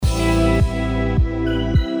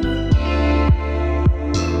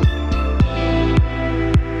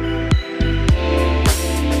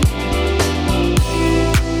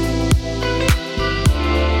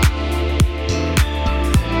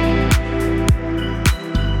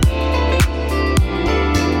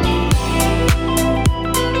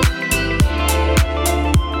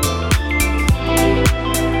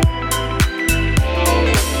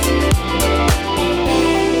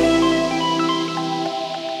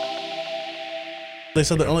They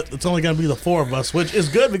said that it's only going to be the 4 of us, which is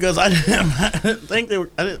good because I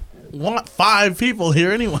didn't want 5 people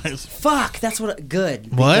here anyways. Fuck, that's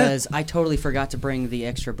good. What? Because I totally forgot to bring the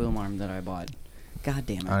extra boom arm that I bought. God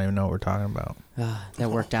damn it. I don't even know what we're talking about. That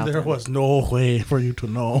worked out. There was no way for you to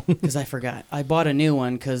know. Because I forgot. I bought a new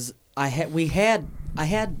one because I had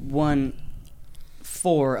one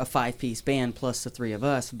for a 5-piece band plus the 3 of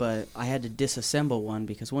us, but I had to disassemble one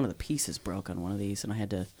because one of the pieces broke on one of these, and I had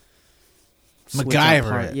to switch MacGyver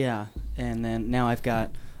apart. it. Yeah, and then now I've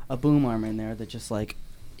got a boom arm in there that just like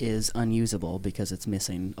is unusable because it's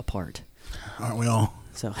missing a part. Aren't we all?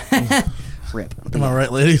 So rip. Am I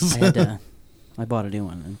right, ladies? I bought a new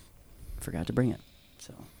one and forgot to bring it.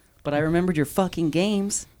 So, but I remembered your fucking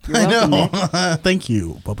games. You're I welcome, know. Nick. Thank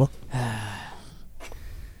you, Bubba.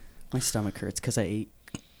 My stomach hurts because I ate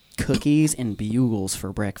cookies and bugles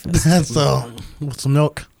for breakfast. So, with some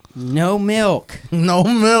milk. No milk. No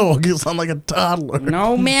milk. You sound like a toddler.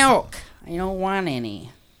 No milk. I don't want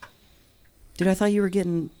any. Dude, I thought you were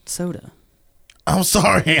getting soda. I'm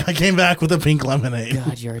sorry. I came back with a pink lemonade.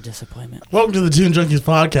 God, you're a disappointment. Welcome to the Toon Junkies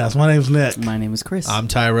podcast. My name's Nick. My name is Chris. I'm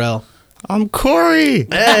Tyrell. I'm Corey.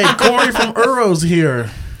 Hey, Corey from Uro's here.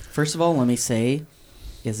 First of all, let me say,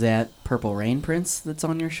 is that Purple Rain Prince that's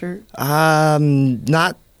on your shirt?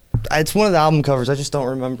 Not. It's one of the album covers. I just don't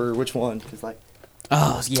remember which one. It's like.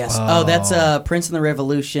 Oh, yes. Oh, that's Prince and the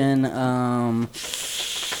Revolution.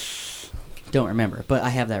 Don't remember, but I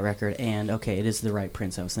have that record, and okay, it is the right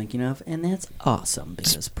Prince I was thinking of, and that's awesome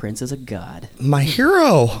because Prince is a god. My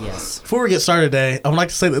hero. Yes. Before we get started today, I would like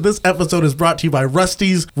to say that this episode is brought to you by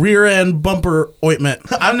Rusty's Rear End Bumper Ointment.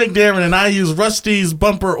 I'm Nick Darren, and I use Rusty's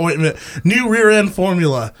Bumper Ointment, new rear end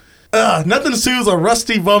formula. Nothing soothes a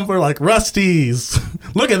rusty bumper like Rusty's.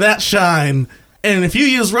 Look at that shine. And if you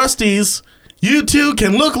use Rusty's, you too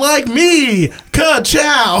can look like me.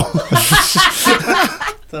 Ka-chow.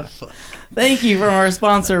 The fuck? Thank you from our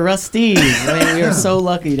sponsor, Rusty's. I mean, we are so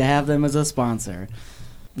lucky to have them as a sponsor.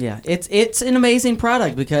 Yeah, it's an amazing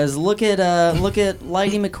product because look at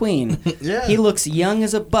Lighty McQueen. Yeah. He looks young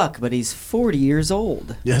as a buck, but he's 40 years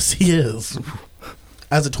old. Yes, he is.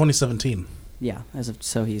 As of 2017. Yeah,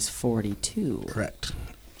 so he's 42. Correct.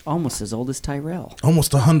 Almost as old as Tyrell.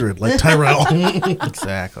 Almost 100, like Tyrell.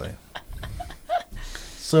 Exactly.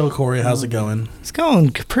 So, Corey, how's it going? It's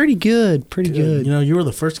going pretty good. Pretty good. You know, you were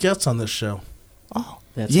the first guest on this show. Oh.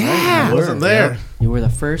 That's Yeah. right. I You wasn't were. there. You were the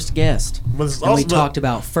first guest. But it's And we also talked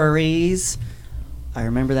about furries. I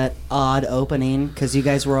remember that odd opening because you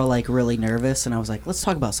guys were all like really nervous, and I was like, let's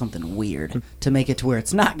talk about something weird to make it to where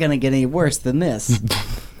it's not going to get any worse than this.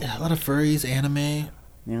 Yeah, a lot of furries, anime.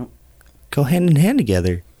 Yep. Go hand in hand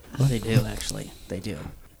together. They do, actually. They do.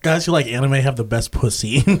 guys who like anime have the best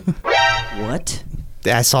pussy. What?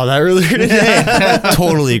 I saw that earlier today.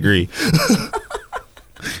 Totally agree.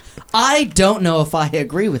 I don't know if I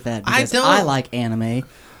agree with that I because don't- I like anime,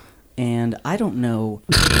 and I don't know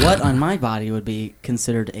what on my body would be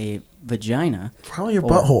considered a vagina. Probably your Or-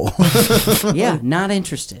 butthole. Yeah, not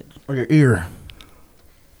interested. Or your ear.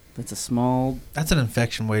 That's a small... That's an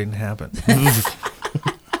infection waiting to happen.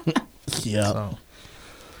 Yeah. So,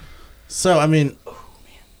 So, I mean,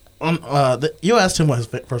 you asked him what his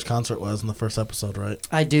first concert was in the first episode, right?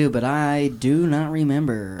 I do, but I do not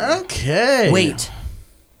remember. Okay. Wait.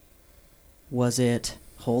 Was it...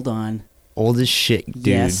 Hold on. Old as shit, dude.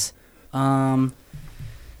 Yes.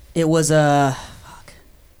 It was fuck.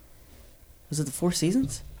 Was it the Four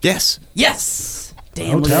Seasons? Yes. Yes.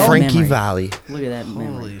 Damn. Look at Hotel? that Frankie memory. Valley. Look at that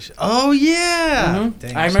memory. holy shit. Oh, yeah. Mhm.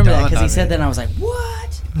 Dang, I it's remember that dawned because he on said me. that, and I was like,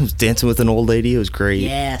 "What?" I was dancing with an old lady. It was great.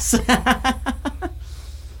 Yes. Yeah.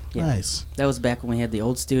 Nice. That was back when we had the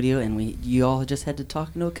old studio, and you all just had to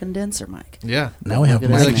talk into a condenser mic. Yeah. Now we have Look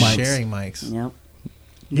at We're that mic like mics. sharing mics. Yep.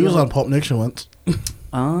 He was on Pulp Fiction once.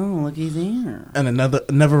 Oh, looky there. And another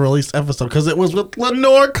never released episode because it was with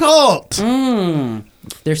Lenore Colt.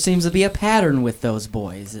 There seems to be a pattern with those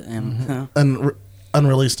boys. And, And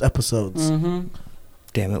unreleased episodes. Damn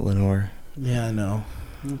it, Lenore. Yeah, I know.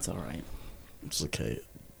 That's all right. It's okay.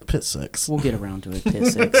 Pit 6. We'll get around to it. Pit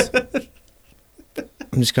 6.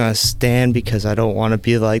 I'm just going to stand because I don't want to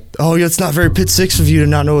be like, oh, yeah, it's not very Pit 6 of you to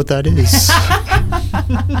not know what that is.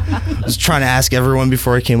 I was trying to ask everyone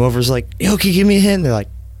before I came over. It's like, yo, can you give me a hint? And they're like,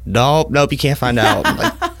 nope, you can't find out. I'm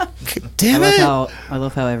like, damn it. I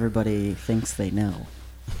love how everybody thinks they know.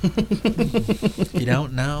 If you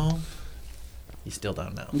don't know, you still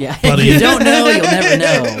don't know. Yeah. Buddy. You don't know, you'll never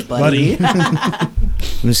know, buddy. I'm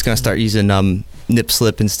just going to start using nip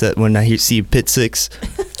slip instead when I see Pit 6.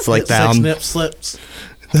 It's like that. Six nip slips.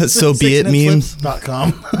 That's so be it meme.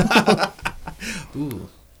 Sixnipslips.com. Ooh.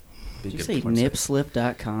 Did you say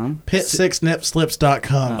nipslip.com?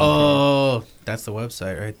 Pit6nipslips.com. Oh, that's the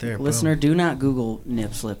website right there. Listener, do not Google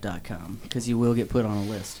nipslip.com because you will get put on a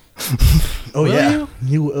list. Oh, Will yeah.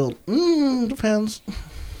 You will. Depends.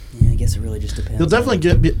 Yeah, I guess it really just depends. You'll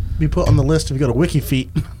definitely be put on the list if you go to WikiFeet.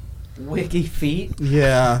 Wiki feet.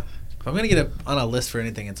 Yeah. If I'm going to get on a list for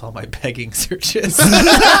anything, it's all my begging searches.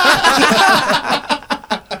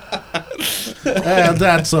 And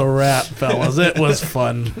that's a wrap, fellas. It was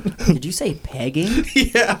fun. Did you say pegging?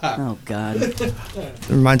 Yeah. Oh, God. It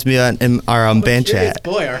reminds me of in our band chat.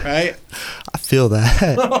 Boy, all right. I feel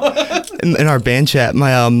that. in our band chat,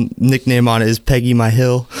 my nickname on it is Peggy My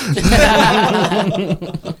Hill.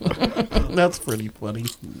 That's pretty funny.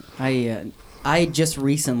 I just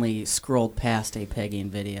recently scrolled past a pegging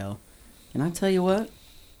video, and I tell you what,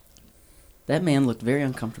 that man looked very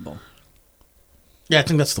uncomfortable. Yeah, I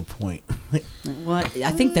think that's the point. What?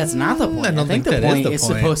 I think that's not the point. I don't think the that is point the is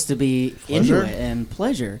point. supposed to be Pleasure? into it and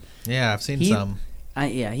pleasure. Yeah, I've seen He- some.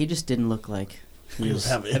 Yeah, he just didn't look like he was.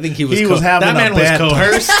 I think he was. He was having that man a bad was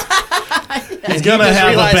coerced. He's gonna He just have a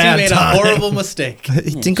realized bad he made time. a horrible mistake.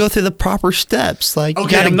 He didn't go through the proper steps. Like, you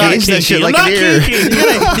Okay, gotta I'm not gauge that kinky. shit I'm like not an ear.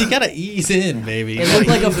 kinky. You gotta ease in, baby. It looked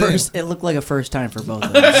like a first. It looked like a first time for both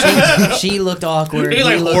of them. She looked awkward. You're He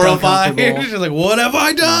like looked horrified. uncomfortable. She's like, "What have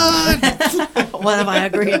I done?" What have I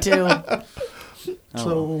agreed to?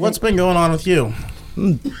 So, what's been going on with you?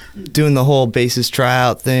 Doing the whole basis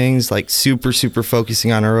tryout things, like super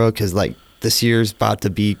focusing on Euro because like this year's about to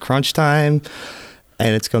be crunch time,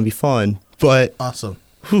 and it's gonna be fun. But Awesome.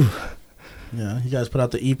 Yeah, you guys put out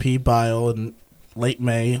the EP Bio in late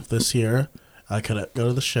May of this year. I couldn't go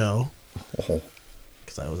to the show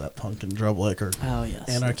because I was at Punk and Drublick or Oh yes.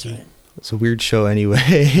 Anarchy. that's right. it's a weird show anyway.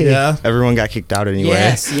 Yeah. Everyone got kicked out anyway.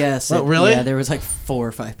 Yes. Oh, really? Yeah, there was like 4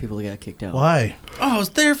 or 5 people that got kicked out. Why? Oh, I was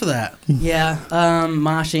there for that. Yeah,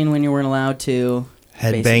 moshing when you weren't allowed to.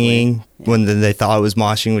 Headbanging when they thought it was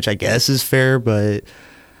moshing, which I guess is fair, but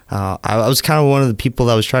I was kind of one of the people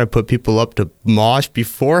that was trying to put people up to mosh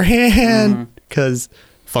beforehand because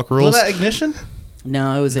fuck Was rules. that Ignition?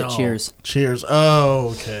 No, it was at No. Cheers. Cheers. Oh,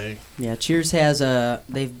 okay. Yeah, Cheers has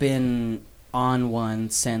they've been on one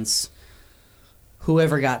since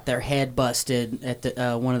whoever got their head busted at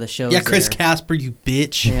the one of the shows. Yeah, Chris there. Casper, you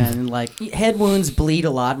bitch. Yeah, and like head wounds bleed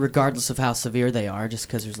a lot, regardless of how severe they are, just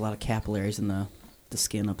because there's a lot of capillaries in the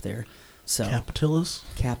skin up there. So Capitillus?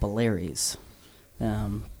 capillaries.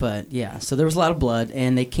 But yeah, so there was a lot of blood,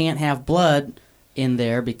 and they can't have blood in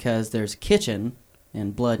there because there's a kitchen,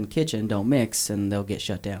 and blood and kitchen don't mix, and they'll get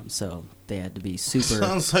shut down. So they had to be super.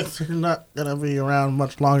 Sounds like they're not going to be around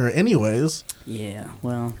much longer anyways. Yeah,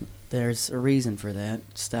 well, there's a reason for that.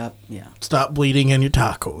 Stop Bleeding in your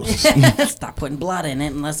tacos. Stop putting blood in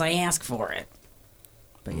it unless I ask for it.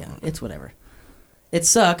 But yeah, it's whatever. It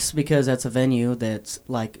sucks because that's a venue that's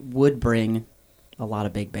like would bring a lot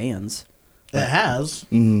of big bands. It has.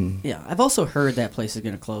 Yeah, I've also heard that place is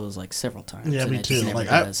going to close like several times. Yeah, and me it just too. never Like,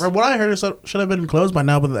 does. from what I heard, it should have been closed by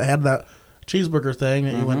now, but they had that cheeseburger thing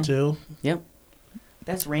that you went to. Yep.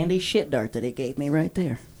 That's Randy's shit dart that it gave me right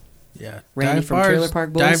there. Yeah, Randy from Trailer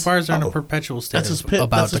Park Boys? Dive bars are in Oh. a perpetual state That's his of pit-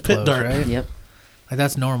 about that's to his pit close, dart. right? Yep. Like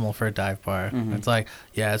that's normal for a dive bar. Mhm. It's like,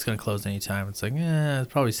 yeah, it's gonna close anytime. It's like, yeah,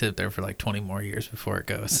 it's probably sit there for like 20 more years before it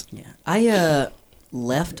goes. Yeah. I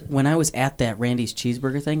left when I was at that Randy's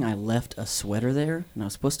cheeseburger thing. I left a sweater there, and I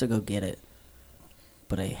was supposed to go get it,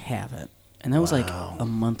 but I haven't. And that was like a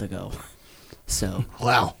month ago. So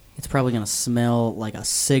Wow. it's probably gonna smell like a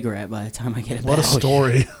cigarette by the time I get it What a back.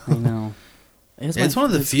 story. I know. It's It's one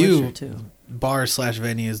of the my few sweatshirt, too. bars /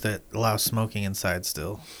 venues that allow smoking inside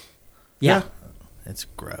still. Yeah. It's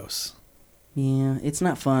gross. Yeah, it's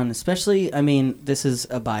not fun. Especially, I mean, this is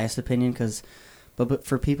a biased opinion, but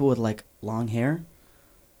for people with like long hair,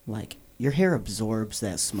 like your hair absorbs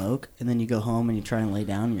that smoke, and then you go home and you try and lay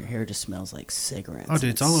down, and your hair just smells like cigarettes. Oh,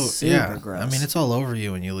 dude, it's all over. super Yeah, gross. I mean, it's all over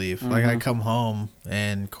you when you leave. Like, I Mhm. come home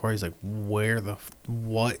and Corey's like,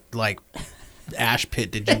 what, like, ash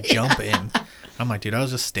pit did you jump in? I'm like, dude, I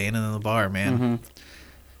was just standing in the bar, man. Mhm.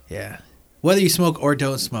 Yeah. Whether you smoke or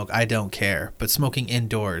don't smoke, I don't care. But smoking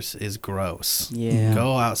indoors is gross. Yeah.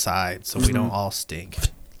 Go outside so we don't all stink.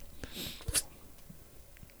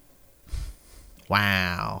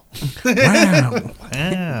 Wow. Wow.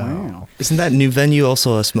 Wow. Isn't that new venue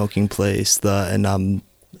also a smoking place?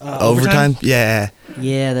 Overtime? Yeah.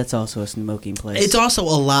 Yeah, that's also a smoking place. It's also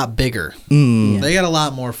a lot bigger. Mm. Yeah. They got a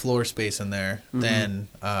lot more floor space in there than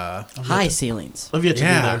high ceilings. I've yet to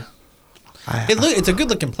Yeah. be there. It's a good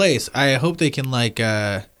looking place. I hope they can like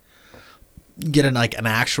get an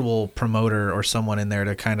actual promoter or someone in there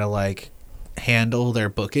to kind of like handle their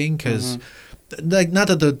booking because like not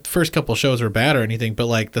that the first couple shows were bad or anything, but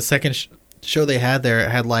like the second show they had there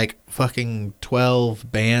had like fucking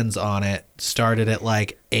 12 bands on it. Started at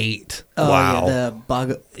like 8. Oh, Wow. yeah,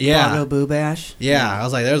 the Yeah. Bago Boo Bash. Yeah, I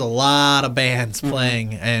was like, there's a lot of bands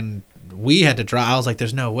playing, and we had to drop. I was like,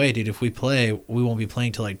 there's no way, dude. If we play, we won't be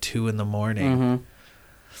playing till like 2 in the morning. Mm-hmm.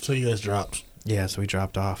 So you guys dropped. Yeah, so we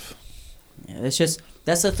dropped off. Yeah, it's just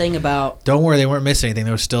that's the thing about Don't worry, they weren't missing anything.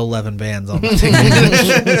 There were still 11 bands on the thing.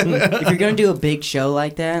 if you're gonna do a big show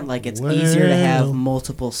like that, like it's easier to have Well.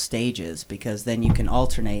 multiple stages because then you can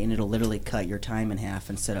alternate and it'll literally cut your time in half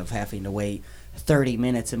instead of having to wait 30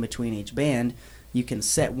 minutes in between each band. You can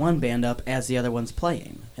set one band up as the other one's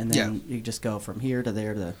playing, and then you just go from here to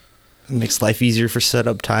there to. It makes life easier for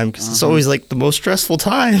setup time because it's always like the most stressful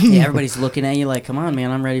time. Yeah, everybody's looking at you like, "Come on, man,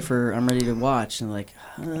 I'm ready to watch." And like,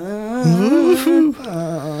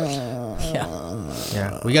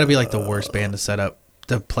 Yeah, we got to be like the worst band to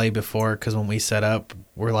play before, because when we set up,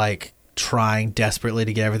 we're like trying desperately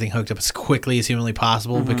to get everything hooked up as quickly as humanly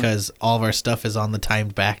possible because all of our stuff is on the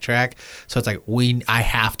timed backtrack. So it's like I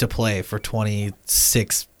have to play for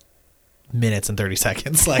 26 minutes and 30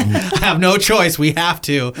 seconds. Like I have no choice. We have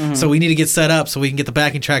to. So we need to get set up so we can get the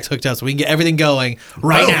backing tracks hooked up so we can get everything going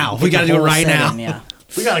right now. We got to do it whole right now. setting, yeah.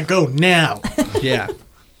 We gotta go now. Yeah.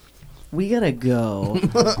 We gotta go.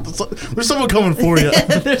 There's someone coming for you.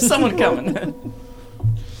 There's someone coming.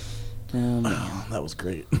 Oh man. That was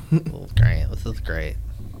great. Great. This is great.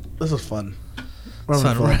 This is fun. We're This is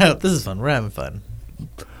having fun. fun. This is fun. We're having fun.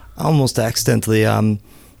 I almost accidentally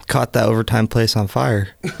caught that overtime place on fire.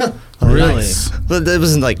 Really? Nice. But it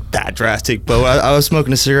wasn't like that drastic. But I was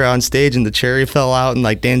smoking a cigarette on stage and the cherry fell out, and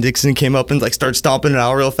like Dan Dixon came up and like started stomping it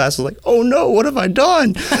out real fast. I was like, "Oh no, what have I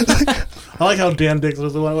done?" I like how Dan Dixon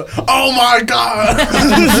was the one who went, "Oh my god!"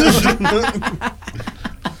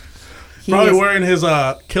 He Probably is- wearing his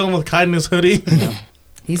 "Kill 'Em with Kindness" hoodie.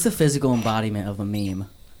 He's the physical embodiment of a meme.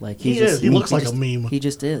 Like He is. He looks like a just- meme. He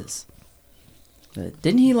just is. But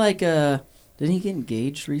didn't he Didn't he get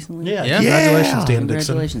engaged recently? Yeah. Yeah. Congratulations, Dan Dixon.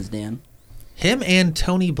 Congratulations, Dan. Him and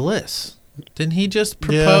Tony Bliss. Didn't he just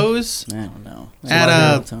propose I don't know. At I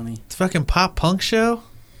don't a- know, Tony. fucking pop punk show?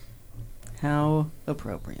 How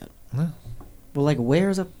appropriate. Yeah. Well, like,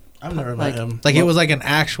 where's a? I've never Like- met him. Like it was like an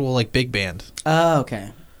actual like big band. Oh,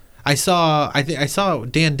 okay. I saw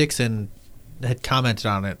Dan Dixon had commented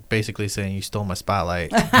on it, basically saying you stole my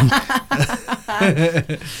spotlight. But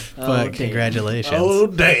damn. congratulations. Oh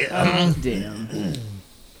damn, Damn.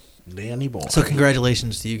 Danny boy. So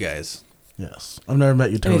congratulations to you guys. yes, I've never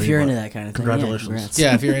met you, I Tony. mean, if you're but into that kind of thing, congratulations. Yeah, congrats.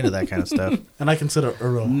 Yeah, if you're into that kind of stuff. And I consider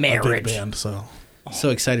a big Marriage. band. So So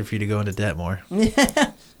excited for you to go into debt more.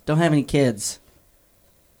 Don't have any kids.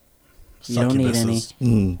 You don't need any. succubuses. The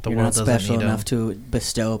You're world not doesn't special need 'em. use to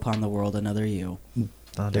bestow upon the world another you.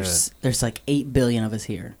 Don't do it. There's like 8 billion of us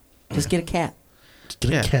here. Just get a cat. Just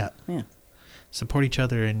get Yeah. a cat. Yeah. Support each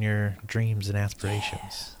other in your dreams and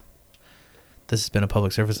aspirations. This has been a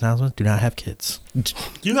public service announcement. Do not have kids.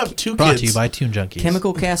 You have 2 Brought kids. to you by Tune Junkies.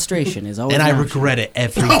 Chemical castration is always And I an option. regret it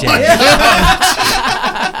every Oh day.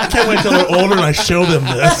 I can't wait till they're older and I show them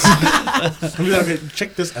this. I'm like, okay,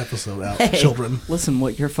 check this episode out, Hey, children. Listen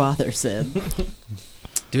what your father said.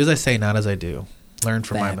 Do as I say, not as I do. Learn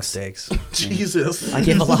from my Facts. mistakes. Jesus. I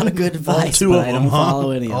give a lot of good advice, two but of I them, don't huh?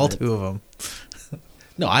 follow any All of it. 2 of them.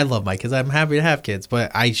 No, I love my kids. I'm happy to have kids,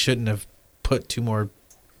 but I shouldn't have put 2 more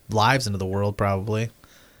lives into the world, probably.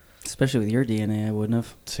 Especially with your DNA, I wouldn't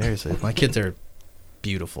have. Seriously. My kids are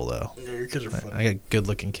beautiful, though. Yeah, your kids are funny. I got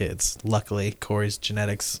good-looking kids. Luckily, Corey's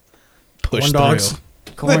genetics pushed Corn dogs.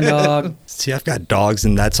 through. Corn dog. See, I've got dogs,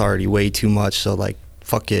 and that's already way too much. So like,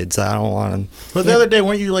 fuck kids. I don't want them. But the other day,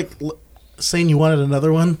 weren't you like saying you wanted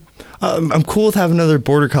another one? I'm cool with having another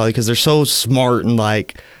border collie because they're so smart and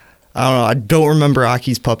like, I don't know. I don't remember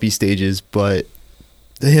Aki's puppy stages, but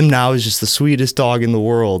him now is just the sweetest dog in the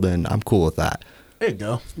world, and I'm cool with that. There you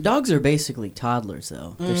go. Dogs are basically toddlers,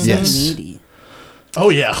 though. They're so Yes. needy. Oh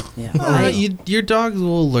yeah. Yeah. Your dogs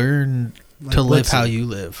will learn Like to live Blitzy. how you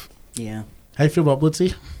live. Yeah. How you feel about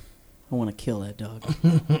Blitzy? I want to kill that dog.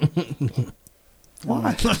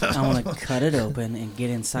 Why? I want to cut it open and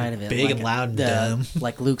get inside of it. Big and loud and the- dumb.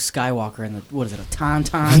 Like Luke Skywalker in the, what is it, a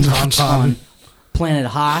Tauntaun? Tauntaun. On Planet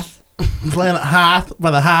Hoth Planet Hoth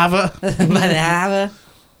by the Hava. by the Hava.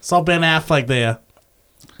 Saw Ben Affleck there.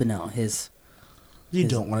 But no, his You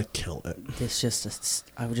His- don't want to kill it. it's just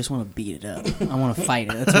I would just want to beat it up. I want to fight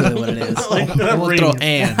it. That's really what it is. Like that We'll ring. throw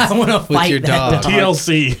hands I want to with fight your that dog. dog.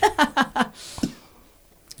 TLC.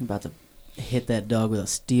 I'm about to hit that dog with a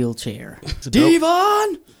steel chair. dope.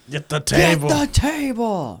 Devon, Get the get table. the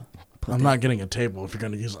table. I'm not getting a table if you're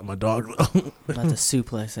going to use it on my dog, though. About to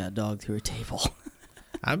suplex that dog through a table.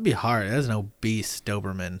 That'd be hard. That's an obese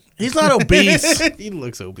Doberman. He's not obese. He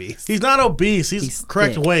looks obese. He's not obese. He's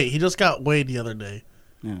correct thick. weight. He just got weighed the other day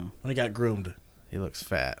No. when he got groomed. He looks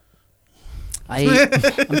fat. I'm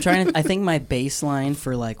trying to. I think my baseline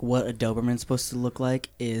for like what a Doberman's supposed to look like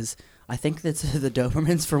is. I think that's the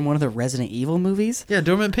Dobermans from one of the Resident Evil movies. Yeah,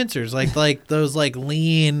 Doberman pinchers, like those like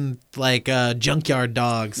lean junkyard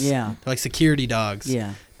dogs. Yeah. They're like security dogs.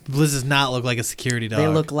 Yeah. Blizz does not look like a security dog. They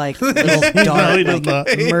look like little he does not.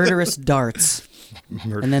 murderous darts.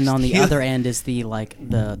 And then on the other end is the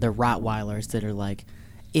Rottweilers that are like,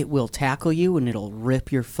 it will tackle you and it'll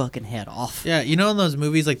rip your fucking head off. Yeah, you know in those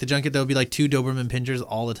movies like the junket there'll be like 2 Doberman pinchers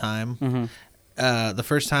all the time. Mm-hmm. The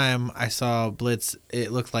first time I saw Blitz,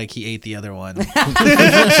 it looked like he ate the other one.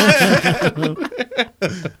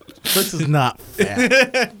 This is not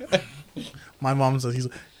fat. My mom says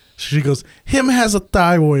she goes, him has a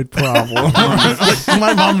thyroid problem.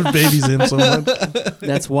 My mom babies him so much.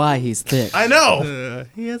 That's why he's thick. I know.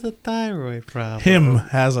 He has a thyroid problem. Him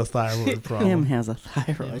has a thyroid problem. Him has a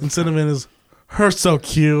thyroid. And Cinnamon is her so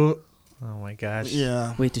cute. Oh my gosh.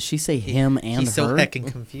 Yeah. Wait, did she say him and He's so her?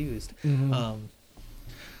 heckin' confused.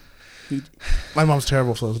 My mom's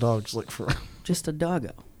terrible for those dogs. Like for Just a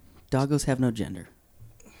doggo. Doggos have no gender.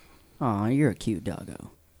 Aw, you're a cute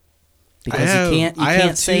doggo. Because you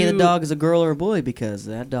can't say the dog is a girl or a boy because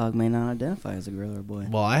that dog may not identify as a girl or a boy.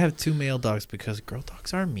 Well, I have 2 male dogs because girl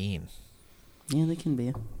dogs are mean. Yeah, they can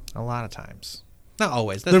be. A lot of times. Not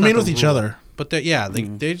always. That's they're not mean the with each rule. other. But they're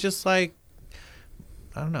they just like,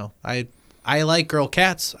 I don't know. I like girl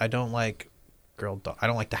cats. I don't like girl dog. I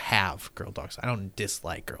don't like to have girl dogs. I don't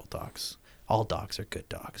dislike girl dogs. All dogs are good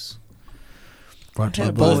dogs. Brought to Yeah,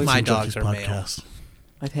 you by both the my Two dogs Judges are male. podcast.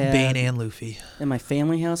 I've had Bane and Luffy. in my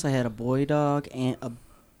family house. I had a boy dog and a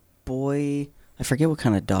boy. I forget what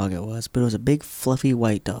kind of dog it was, but it was a big fluffy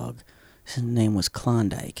white dog. His name was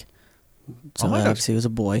Klondike. So Oh my gosh. obviously he was a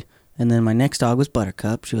boy. And then my next dog was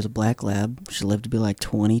Buttercup. She was a black lab. She lived to be like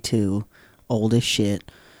 22, old as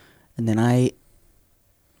shit. And then I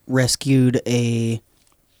rescued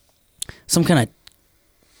some kind of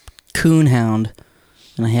coon hound,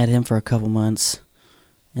 and I had him for a couple months.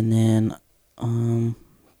 And then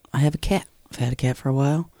I have a cat. I've had a cat for a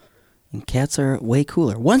while, and cats are way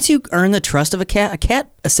cooler. Once you earn the trust of a cat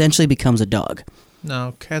essentially becomes a dog.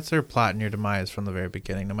 No, cats are plotting your demise from the very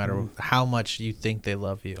beginning, no matter how much you think they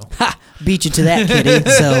love you. Ha! Beat you to that, kitty.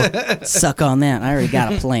 So suck on that. I already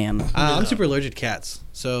got a plan. I'm super allergic to cats,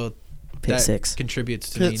 so Pit that 6.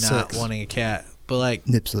 contributes to Pit me not 6. wanting a cat. But like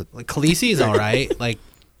Nipslip. Khaleesi's all right. Like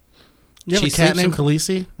You have she a cat sleeps named in-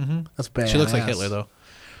 Khaleesi? Mhm. That's bad. She looks like Hitler though.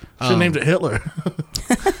 Should have named it Hitler.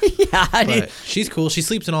 Yeah, I did. But she's cool. She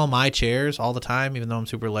sleeps in all my chairs all the time, even though I'm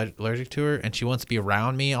super allergic to her, and she wants to be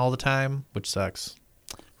around me all the time, which sucks.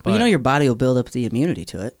 Well, you know your body will build up the immunity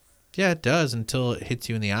to it. Yeah, it does until it hits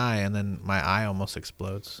you in the eye, and then my eye almost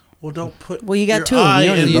explodes. Well, don't put Well, you got your two of them. eye You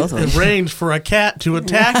don't need in both of them. in range for a cat to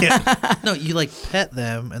attack it. No, you like pet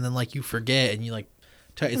them, and then like you forget, and you like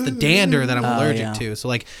it's the dander that I'm Oh, allergic yeah. to. So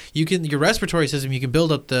like you can your respiratory system, you can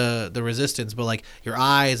build up the resistance, but like your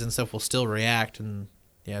eyes and stuff will still react, and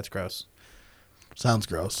yeah, it's gross. Sounds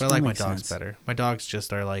gross. But I like That my makes dogs sense. better. My dogs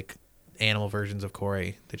just are like animal versions of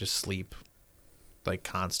Corey. They just sleep like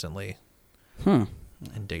constantly and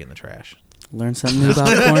dig in the trash. Learn something new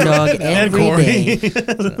about corn dog every Corey. day.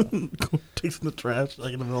 Takes in the trash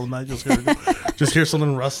like in the middle of the night. Just hear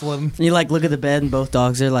something rustling. You like look at the bed and both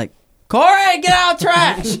dogs are like, Corey, get out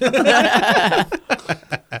trash.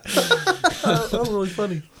 That was really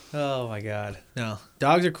funny. Oh my god. No,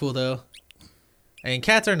 dogs are cool though, and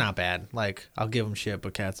cats are not bad. Like I'll give them shit,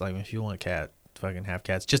 but cats, like if you want a cat, fucking have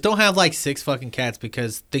cats. Just don't have like 6 fucking cats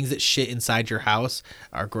because things that shit inside your house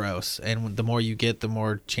are gross, and the more you get, the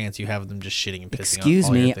more chance you have of them just shitting and pissing. Excuse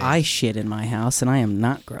on all your me, things. I shit in my house and I am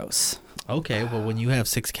not gross. Okay, well when you have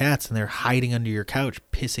 6 cats and they're hiding under your couch,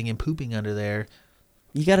 pissing and pooping under there,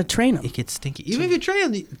 You got to train them. it gets stinky. Even if you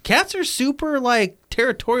train them, cats are super like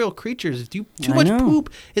territorial creatures. If you too I much know.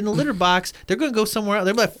 poop in the litter box, they're gonna go somewhere else.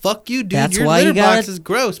 They're like, "Fuck you, dude. That's Your why litter you gotta- box is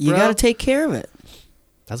gross, bro." You got to take care of it.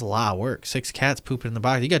 That's a lot of work. 6 cats pooping in the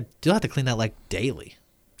box. You'll have to clean that like daily.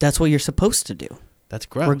 That's what you're supposed to do. That's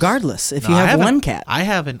gross. Regardless, if No, you I have an- one cat. I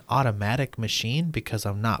have an automatic machine because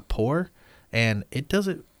I'm not poor, and it does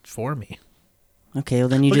it for me. Okay, well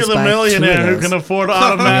then you Look at just the buy 2 of millionaire who those. can afford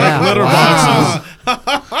automatic Yeah, litter wow.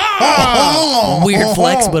 boxes. Weird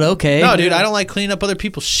flex, but okay. No, dude, I don't like cleaning up other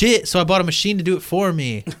people's shit, so I bought a machine to do it for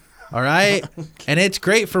me. All right. And it's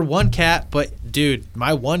great for one cat, but dude,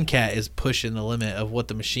 my one cat is pushing the limit of what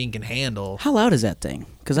the machine can handle. How loud is that thing?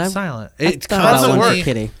 Because It's silent. I It's thought about one for constantly,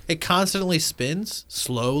 Kitty. it constantly spins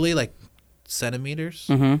slowly, like centimeters.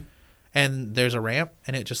 Mm-hmm. And there's a ramp,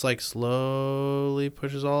 and it just like slowly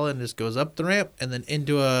pushes all and just goes up the ramp, and then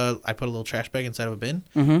into I put a little trash bag inside of a bin,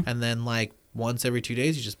 and then like once every 2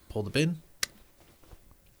 days, you just pull the bin,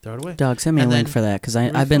 throw it away. Dog, send me a And link then- for that because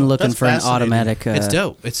I've been looking That's for an fascinating. automatic. It's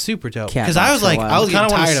dope. It's super dope. cat Because I box was for a like, while. I was Kinda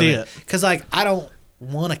getting wanna tired of see it. it. Because like I don't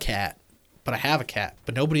want a cat, but I have a cat.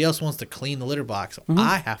 But nobody else wants to clean the litter box. So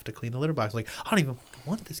I have to clean the litter box. Like I don't even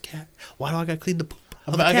want this cat. Why do I got to clean the poop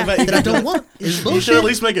of the I cat bet you that I don't want? It's You should bullshit. at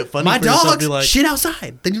least make it funny My for yourself. dogs Be like, shit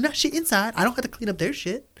outside. They do not shit inside. I don't have to clean up their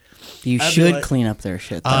shit. You I'd be should like- clean up their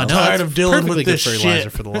shit. No, Though. tired it's of dealing perfectly with this good fertilizer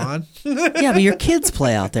shit. for the lawn. Yeah, but your kids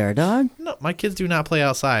play out there, dog. No, my kids do not play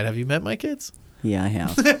outside. Have you met my kids? Yeah, I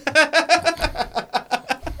have.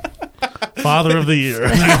 Father of the year.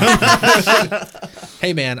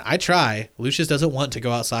 Hey man, I try. Lucius doesn't want to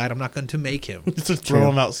go outside. I'm not going to make him. Just throw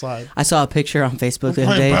him outside. I saw a picture on Facebook the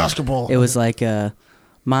other Playing day. basketball. It was like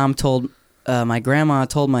mom told my grandma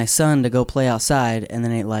told my son to go play outside, and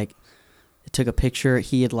then it took a picture.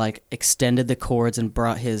 He had like extended the cords and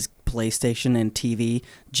brought his PlayStation and TV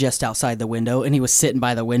just outside the window, and he was sitting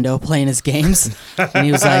by the window playing his games. And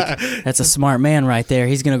he was like, "That's a smart man right there.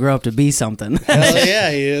 He's gonna grow up to be something." Hell yeah,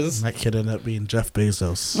 he is. That kid ended up being Jeff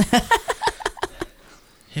Bezos.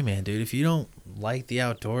 Hey man, dude, if you don't like the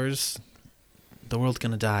outdoors, the world's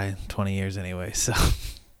gonna die in 20 years anyway. So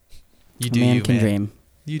you do Man you, can man. dream.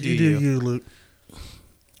 You do You do you, Luke.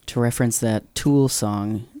 To reference that Tool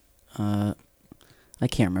song, I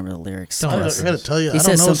can't remember the lyrics. Don't I listen. gotta tell you, He I don't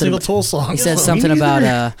says know a something single about- Tool song. He said something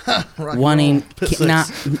about Rock and wanting roll. Pit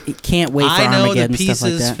Six. can't wait for I know Armageddon the and stuff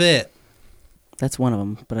like pieces that. fit. That's one of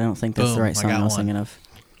them, but I don't think that's the Boom, right I song got I was one. thinking of.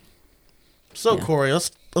 So Yeah. Corey,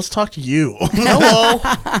 let's talk to you. Hello,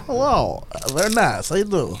 hello. Very nice. How you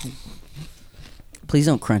doing? Please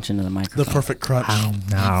don't crunch into the The microphone. perfect crunch.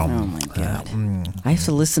 Oh my god! I have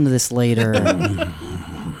to listen to this later.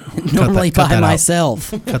 Normally cut by that out.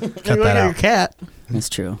 myself. Cut You that got your out. cat. That's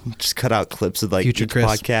true. Just cut out clips of like Future each Chris.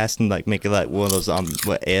 podcast and like make it like one of those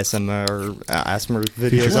ASMR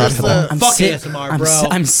videos. What's that? Fuck ASMR, bro.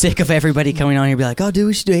 I'm sick of everybody coming on here and be like, "Oh, dude,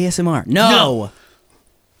 we should do ASMR." No.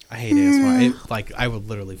 I hate ASMR. I would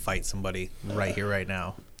literally fight somebody right here, right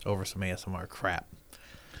now over some ASMR crap.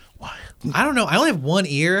 Why? I don't know. I only have one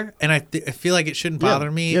ear, and I feel like it shouldn't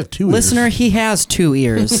bother me. You have two Listener, ears. he has two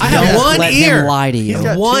ears. I have Don't one let ear. him lie to you.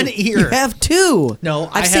 got One two. ear. You have two. No, I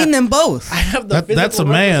I've have- seen them both. I have the That's physical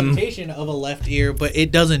a man. representation of a left ear, but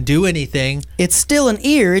it doesn't do anything. It's still an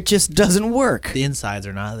ear. It just doesn't work. The insides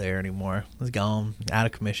are not there anymore. It's gone, out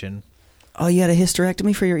of commission. Oh, you had a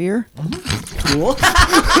hysterectomy for your ear? Cool.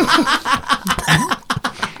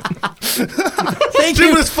 Thank you.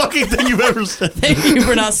 Stupidest fucking thing you've ever said. Thank you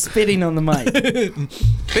for not spitting on the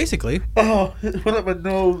mic. Basically, Oh, it went up my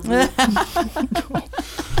nose.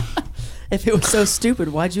 If it was so stupid,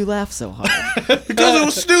 why'd you laugh so hard? Because it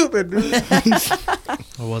was stupid, dude.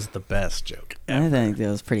 it was the best joke. I think that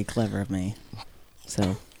was pretty clever of me.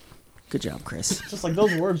 So, good job, Chris. Just like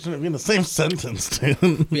those words shouldn't be in the same sentence,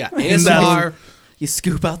 dude. Yeah, And ASMR You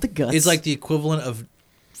scoop out the guts. is like the equivalent of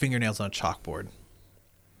fingernails on a chalkboard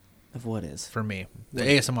of what is? for me. The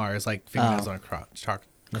ASMR is like fingernails on a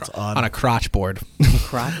That's odd. on a crotch board.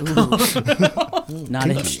 Crotch. Ooh. Not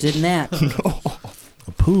interested in that.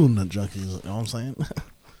 A poon junkies, you know what I'm saying?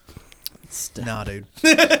 Nah, dude.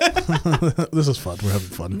 This is fun. We're having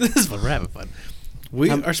fun. This is fun. We're having fun. We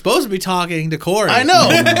are supposed to be talking to Corey. I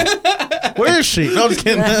know. Where is she? No, I'm just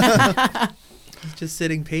kidding. He's just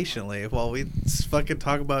sitting patiently while we fucking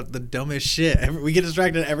talk about the dumbest shit. We get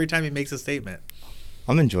distracted every time he makes a statement.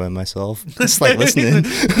 I'm enjoying myself. Just like listening.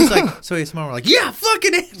 It's like, so ASMR, we're like, yeah,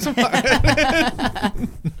 fucking ASMR.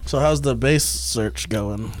 So how's the bass search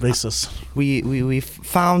going? Basis. we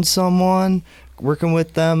found someone working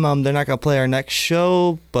with them. They're not gonna play our next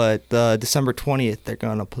show, but December 20th they're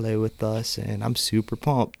gonna play with us, and I'm super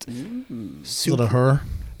pumped. Is it Super. a her?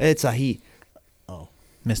 It's a he.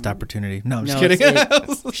 Missed opportunity. No, I'm No, just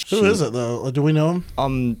kidding. Who is it though? Do we know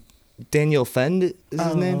him? Daniel Fend is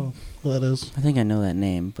his name. Oh, who that is? I think I know that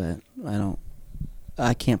name, but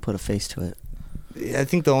I can't put a face to it. I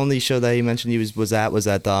think the only show that he mentioned he was at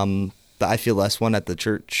the I Feel Less one at the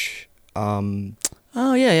church.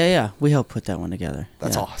 Oh, yeah. We helped put that one together.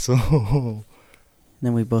 That's Yeah. awesome.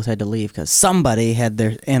 Then we both had to leave because somebody had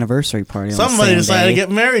their anniversary party on the Somebody same decided day. to get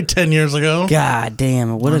married 10 years ago. God damn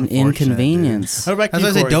it, what an Unfortunate, inconvenience. How about That's you, why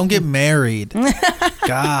I said, Corey? don't get married.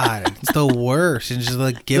 God, it's the worst. And just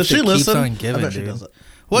like Does gift she that keeps listen? on I giving, bet she dude. does it.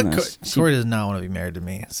 What? No, Corey does not want to be married to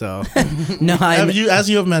me. So No, As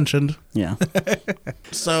you have mentioned. yeah.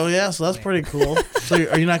 So that's pretty cool. So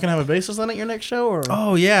are you not gonna have a bassist then at your next show, or?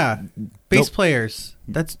 oh yeah, bass players.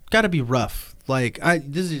 That's got to be rough. Like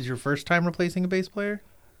this is your first time replacing a bass player.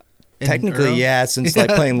 Technically, Earl? yeah, since like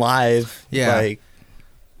playing live. Yeah. Like,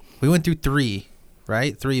 We went through 3,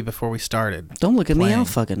 right? 3 before we started. Don't look at me. I Playing. don't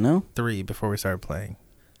fucking know. 3 before we started playing.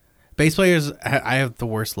 Bass players, I have the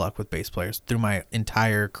worst luck with bass players through my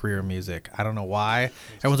entire career in music. I don't know why.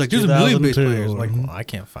 Everyone's like, there's a million bass 2002. players. I'm like, well, I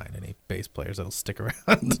can't find any bass players that'll stick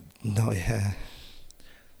around. no, yeah.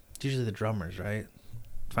 It's usually the drummers, right?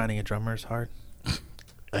 Finding a drummer is hard.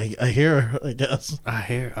 I hear. I guess.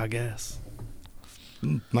 I guess.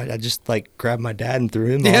 I just like grabbed my dad and threw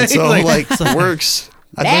him Yeah, on, he's so like- like it works.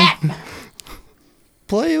 I think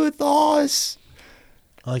play with us.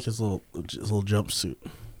 I like his little jumpsuit.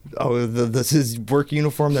 Oh, that's his work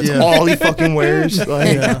uniform. That's Yeah. all he fucking wears.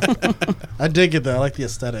 Like, Yeah, I dig it though. I like the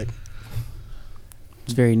aesthetic.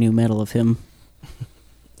 It's very new metal of him.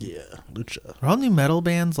 Yeah, lucha. Are all new metal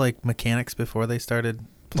bands like mechanics before they started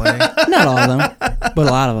playing? Not all of them, but a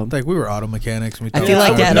lot of them. Like we were auto mechanics. And we I thought feel we like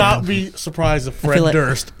I would that- not be surprised if Fred feel like-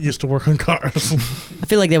 Durst used to work on cars. I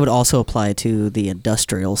feel like that would also apply to the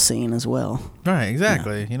industrial scene as well. Right,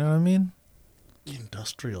 exactly. You know what I mean?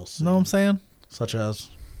 Industrial. You know what I'm saying? Such as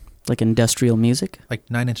Like industrial music, Like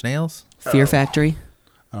 9 Inch Nails. Fear Factory.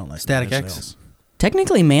 I don't like Static Nine Inch X. Nails.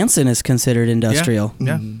 Technically, Manson is considered industrial.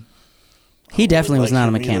 Yeah. He definitely was like not a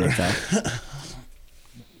him mechanic, either. though.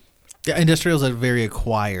 Yeah, industrial is a very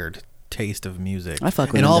acquired taste of music. I fuck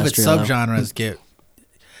with and all of its industrial, though. subgenres get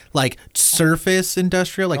like surface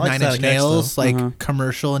industrial, like I like 9 Inch Static X, Nails, though. like Uh-huh.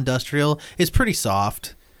 commercial industrial is pretty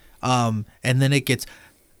soft. And then it gets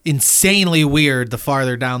insanely weird the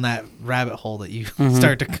farther down that rabbit hole that you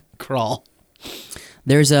start to crawl.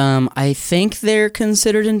 There's I think they're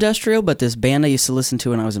considered industrial, but this band I used to listen to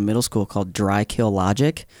when I was in middle school called Dry Kill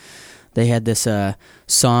Logic, they had this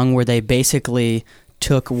song where they basically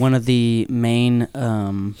took one of the main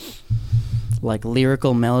like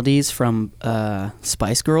lyrical melodies from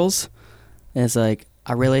Spice Girls. And it's like,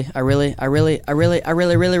 I really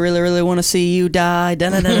want to see you die.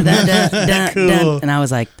 Dun, dun, dun, dun, dun, dun, Cool. dun. And I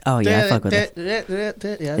was like, oh yeah, I fuck with it.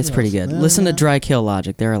 It's pretty good. Listen to Dry Kill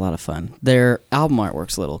Logic. They're a lot of fun. Their album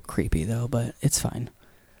artwork's a little creepy though, but it's fine.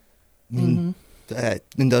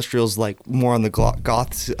 Industrial's like more on the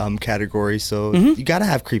goth category, so you gotta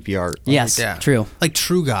have creepy art. Yes, Yeah. true. Like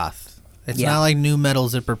true goth. It's Yeah. not like new metal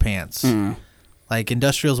zipper pants. Mm. Like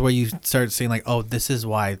industrial's where you start seeing like, oh, this is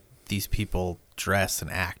why these people dress and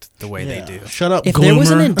act the way they do. Shut up, If Gloomer. there was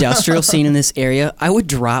an industrial scene in this area, I would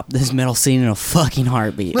drop this metal scene in a fucking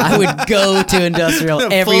heartbeat. I would go to industrial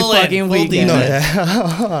every Full in, fucking full deep. weekend. No,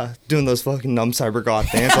 yeah. Doing those fucking cyber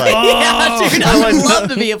goth dance. Like, Yeah, dude, I would love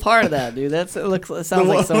to be a part of that, dude. It sounds like so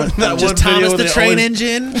much fun. that Just one video Thomas the they Train always-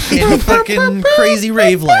 Engine and fucking crazy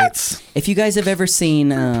rave lights. If you guys have ever seen,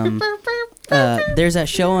 there's that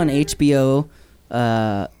show on HBO,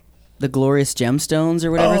 The Glorious Gemstones or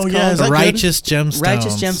whatever Oh, it's yeah, called. is that good? Righteous Gemstones.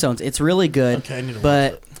 Righteous Gemstones. It's really good. Okay, I need to watch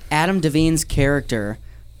but Adam Devine's character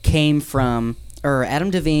came from, or Adam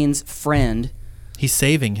Devine's friend He's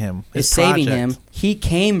saving him. is His saving project. him. He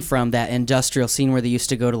came from that industrial scene where they used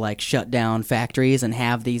to go to like shut down factories and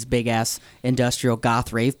have these big ass industrial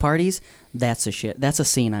goth rave parties. That's a shit. That's a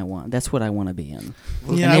scene I want. That's what I want to be in.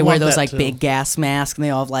 Yeah, and I they wear want those that like too. big gas masks and they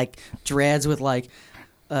all have like dreads with like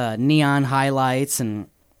neon highlights and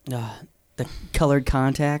the colored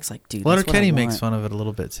contacts. Like, dude, that's what I Letterkenny makes want. fun of it a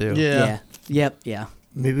little bit too. Yeah. Yeah. Yep. Yeah.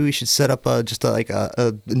 maybe we should set up a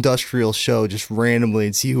industrial show just randomly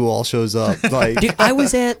and see who all shows up. Like, Dude, I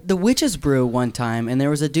was at the Witches Brew one time, and there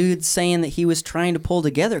was a dude saying that he was trying to pull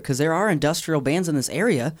together because there are industrial bands in this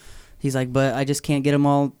area. He's like, but I just can't get them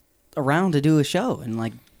all around to do a show and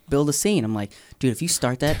like build a scene. I'm like, dude, if you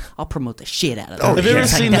start that, I'll promote the shit out of that. Oh, Have you ever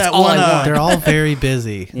It's like, seen that's that all one? I want. They're all very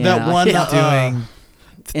busy Yeah. That one doing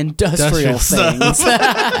industrial industrial things.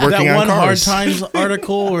 working that on one Hard cars. Times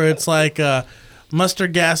article where it's like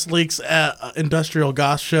mustard gas leaks at industrial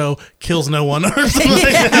goth show kills no one or something like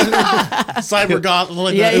that. Cyber goth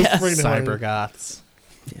like Yeah, that. It was yeah. pretty hilarious. cyber goths.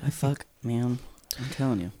 Dude, I fuck, man. I'm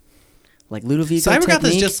telling you. Like Ludovico Cyber goth is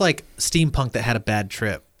Technique. just like steampunk that had a bad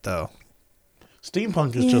trip, though.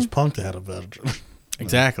 Steampunk is just punk that had a better.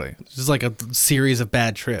 Exactly. It's just like a series of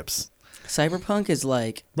bad trips. Cyberpunk is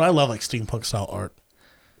like, But I love like steampunk style art.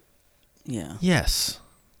 yeah. Yes,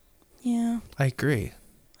 Yeah. I agree.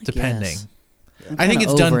 I Depending. guess. I think kinda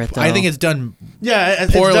it's done. over it, I think though. it's done Yeah,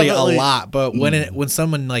 it's poorly a definitely- lot, but when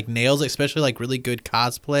someone like nails it, especially like really good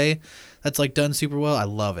cosplay, that's like done super well. I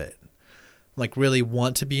love it. Like really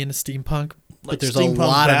want to be into steampunk. But there's steampunk a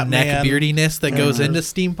lot of neck Batman. beardiness that goes into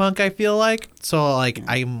steampunk, I feel like. So, like,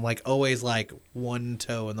 I'm, like, always, like, one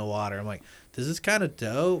toe in the water. I'm like, this is kind of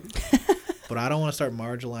dope, but I don't want to start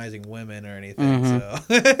marginalizing women or anything, so.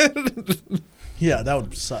 Yeah, that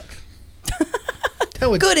would suck.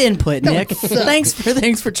 Good input, Nick.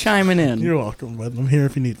 thanks for chiming in. You're welcome, but I'm here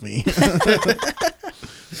if you need me.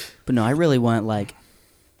 But no, I really want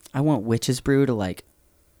I want Witch's Brew to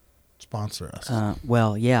Sponsor us.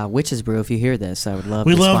 well, yeah, Witch's Brew. If you hear this, I would love.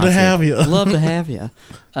 We to love to sponsor have you. Love to have you.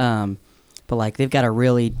 But like they've got a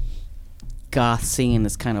really goth scene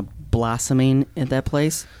that's kind of blossoming at that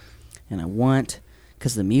place, and I want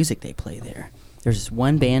because the music they play there. There's this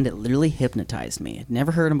one band that literally hypnotized me. I'd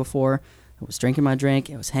never heard them before. I was drinking my drink.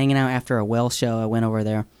 I was hanging out after a well show. I went over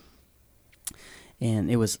there, and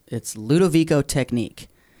it's Ludovico Technique,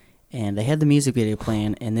 and they had the music video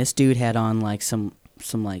playing, and this dude had on like some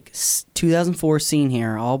 2004 scene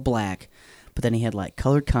hair, all black, but then he had like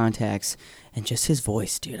colored contacts, and just his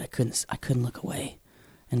voice, dude. I couldn't look away,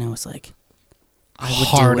 and I was like, I would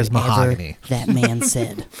Hard do as whatever mahogany. that man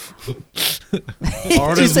said.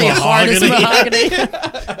 Hard Did you as say hard as mahogany?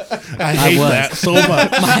 mahogany? I hate was. that so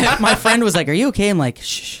much. my friend was like, "Are you okay?" I'm like,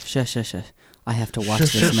 "Shh, shh, shh, shh. I have to watch this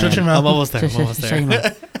Shut your man. mouth. I'm almost there. Shh, I'm shh, almost shh, there. your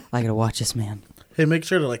mouth. I gotta watch this man." Hey, make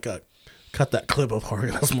sure to cut that clip of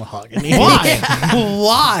hard as mahogany. Why?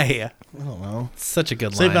 Why? I don't know. Such a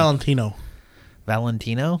good Say line. Valentino.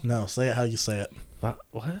 Valentino? No, say it how you say it. What?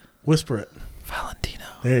 Whisper it. Valentino.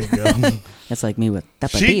 There you go. That's like me with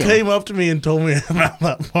She Tapatio. came up to me and told me about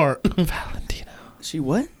that part. Valentino. She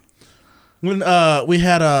what? When we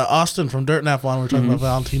had Austin from Dirt Nap on, we were talking about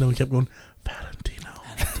Valentino. We kept going, Valentino.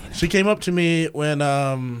 She came up to me when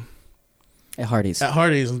At Hardee's. at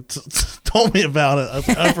Hardee's and told me about it.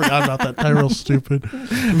 I forgot about that. Tyrole's stupid.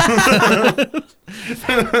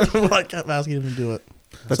 But I kept asking him to do it.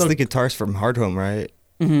 That's So- the guitarist from Hard Home, right?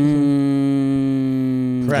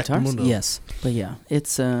 Correct, Guitars? Mundo. Yes, but yeah,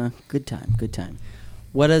 it's good time. Good time.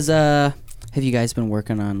 What is have you guys been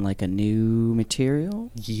working on like a new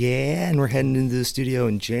material? Yeah, and we're heading into the studio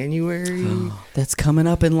in January. That's coming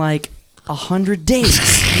up in like 100 days.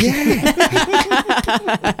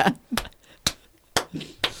 Yeah.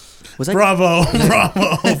 Was that Bravo.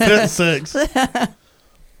 Bravo. Pit 6.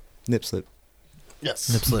 Nip slip.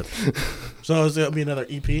 Yes. Nip slip. So is it be another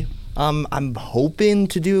E EP? I'm hoping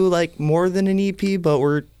to do like more than an EP, but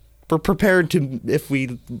we're prepared to if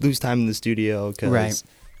we lose time in the studio because Right.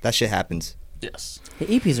 that shit happens. Yes. The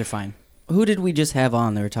EPs are fine. Who did we just have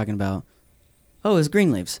on? They were talking about. Oh, it was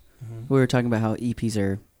Greenleaves. We were talking about how EPs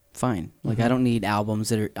are fine. Like I don't need albums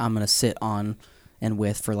that I'm gonna sit on and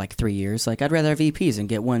with for like 3 years. Like I'd rather have EPs and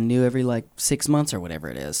get one new every like 6 months or whatever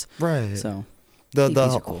it is. Right. So The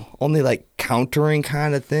EPs are cool. only like countering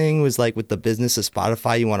kind of thing was like with the business of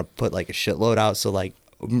Spotify, you want to put like a shitload out so like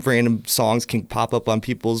random songs can pop up on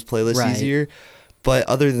people's playlists Right. easier. But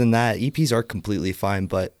other than that, EPs are completely fine.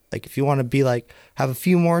 But like if you want to be like have a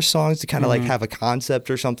few more songs to kind of like have a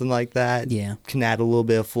concept or something like that, Yeah. can add a little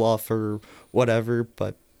bit of fluff or whatever.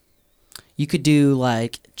 But you could do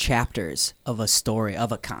like chapters of a story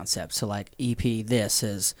of a concept. So like EP, this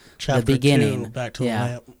is Chapter the beginning. 2, Back to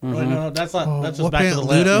Yeah. the Lamp. Wait, no, that's not. That's just What Back band? to the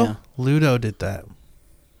Lamp. Ludo? Yeah. Ludo did that.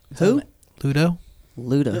 Who? Ludo?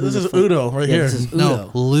 Ludo. Who This the is fuck- Udo right Yeah, here. this is No,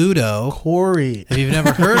 Udo. Ludo. Corey. If you've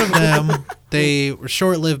never heard of them, they were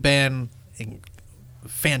short-lived band,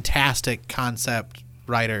 fantastic concept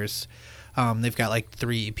writers. They've got like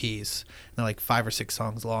 3 EPs. They're like 5 or 6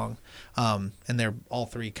 songs long, and they're all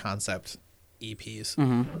 3 concept EPs.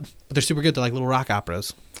 But they're super good. They're like little rock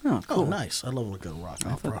operas. Oh, Oh, cool. nice. I love a good rock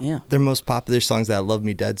opera. Yeah. their most popular songs, that Love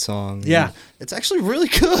Me Dead song. Yeah. and it's actually really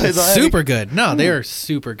good. It's Like, super good. No, they are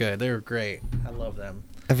super good. They're great. I love them.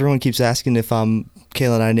 Everyone keeps asking if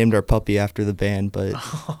Kayla and I named our puppy after the band, but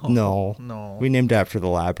no. no. We named it after the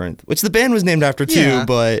Labyrinth, which the band was named after too, Yeah.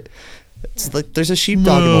 but it's like there's a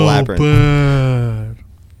sheepdog in the Labyrinth. Bad.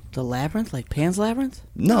 The Labyrinth? Like Pan's Labyrinth?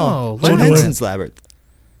 No, No, Jim Labyrinth. Henson's Labyrinth.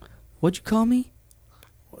 What'd you call me?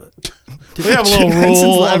 We have a little Jim Henson's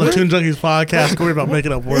rule on the Labyrinth? Toon Junkies podcast. Corey about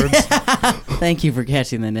making up words. Thank you for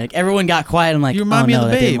catching that, Nick. Everyone got quiet. I'm like, You remind oh me no, of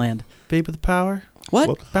the that didn't Babe. land. Babe with the power.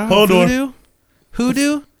 What? Power Hold on. Hoodoo. Hoodoo.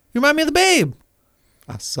 You remind me of the Babe.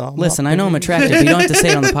 I saw. Listen, I know I'm attractive, but you don't have to say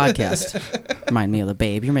it on the podcast. Remind me of the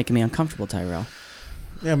Babe. You're making me uncomfortable, Tyrell.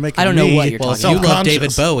 Yeah, making I don't know me what you're Well, if talking you about. love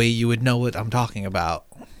David self-conscious. Bowie, you would know what I'm talking about.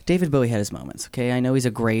 David Bowie had his moments, okay? I know he's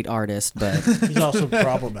a great artist, but He's also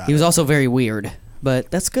problematic. he was also very weird.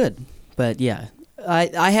 But that's good. But yeah,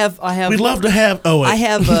 I have. We'd love to have. Oh, wait. I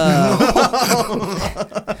have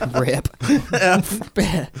rip.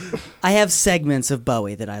 I have segments of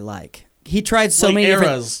Bowie that I like. he tried so Like many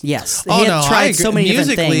eras. different. Yes, Oh he no, had tried I so agree. many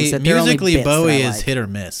different things that they're only musically bits that I Bowie is like. hit or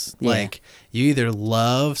miss. Yeah. Like you either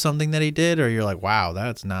love something that he did, or you're like, wow,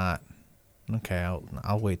 that's not okay.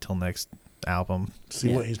 I'll wait till next album. See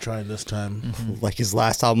Yeah. what he's trying this time. Like his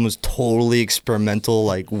last album was totally experimental,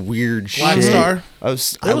 like weird Black shit. Star. I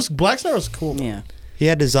was Black Star was cool. Yeah, He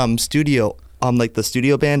had his studio like the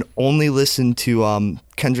studio band only listened to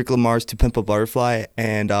Kendrick Lamar's To Pimp a Butterfly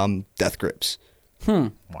and Death Grips,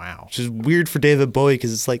 Wow. which is weird for David Bowie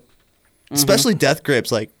because it's like, especially Death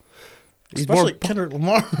Grips, like he's Especially more Kendrick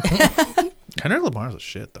Lamar. Kendrick Lamar's a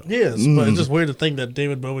shit though. He is, but it's just weird to think that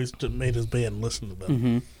David Bowie's made his band listen to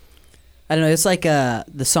them. I don't know. It's like the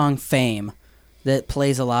song "Fame" that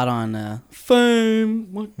plays a lot on Fame.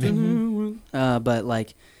 But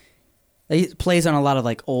like, it plays on a lot of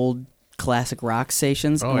like old classic rock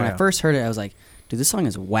stations. Oh, and when yeah. I first heard it, I was like, "Dude, this song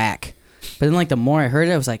is whack." But then like the more I heard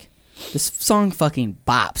it, I was like, "This song fucking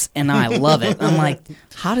bops," and now I love it. I'm like,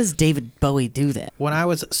 how does David Bowie do that? When I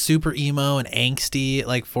was super emo and angsty,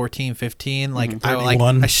 like 14, 15, like I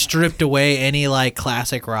 31. I stripped away any like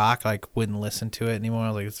classic rock, like wouldn't listen to it anymore. I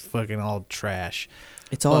was like, it's fucking all trash.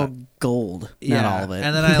 It's all But- gold, not Yeah, all of it.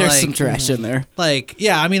 and then I There's like- some trash in there. Like,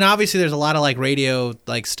 yeah, I mean, obviously there's a lot of like radio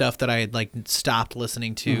like stuff that I had like stopped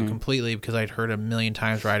listening to completely because I'd heard a million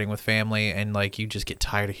times riding with family, and like you just get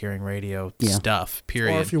tired of hearing radio Yeah. stuff.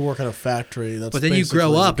 Period. Or if you work at a factory, that's But then you grow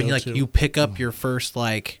basically up the and like go-to. you pick up your first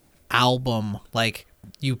like album, like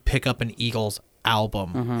you pick up an Eagles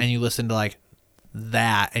album and you listen to like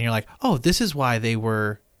that, and you're like, oh, this is why they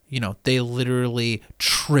were, you know, they literally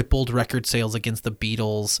tripled record sales against the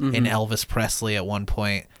Beatles and Elvis Presley at one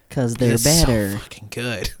point. Because they're It's better. so fucking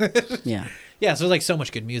good. Yeah. Yeah, so there's like so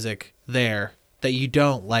much good music there that you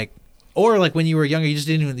don't like, or like when you were younger, you just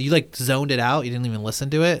didn't even, you like zoned it out, you didn't even listen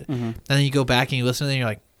to it, and then you go back and you listen to it and you're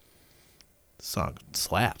like, this song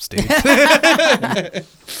slaps, dude.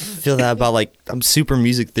 feel that about like I'm super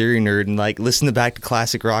music theory nerd and like listening back to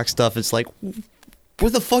classic rock stuff. It's like,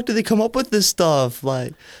 where the fuck did they come up with this stuff?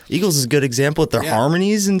 Like Eagles is a good example with their Yeah.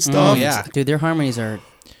 harmonies and stuff. yeah. Dude, their harmonies are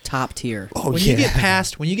top tier. Oh when yeah.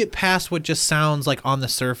 you get past what just sounds like on the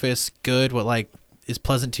surface good, what like is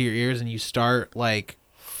pleasant to your ears, and you start like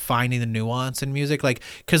finding the nuance in music, like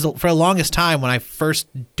because for the longest time when I first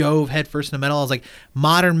dove headfirst into metal, I was like,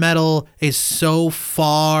 modern metal is so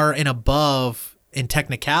far and above in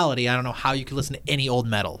technicality. I don't know how you could listen to any old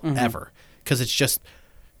metal ever, because it's just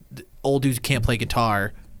old dudes can't play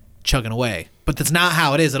guitar chugging away. But that's not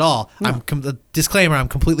how it is at all. Disclaimer, I'm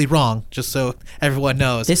completely wrong, just so everyone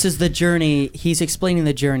knows. This is the journey. He's explaining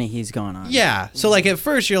the journey he's gone on. Yeah. So like at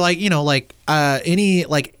first you're like, you know, like any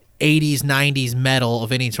like 80s, 90s metal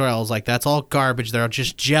of any sort, I was like, that's all garbage. They're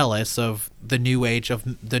just jealous of the new age of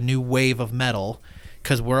the new wave of metal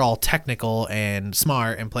because we're all technical and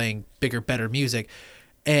smart and playing bigger, better music.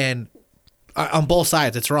 And on both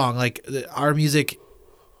sides, it's wrong. Like our music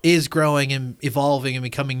is growing and evolving and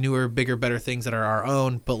becoming newer, bigger, better things that are our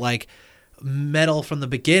own. But like metal from the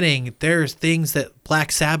beginning, there's things that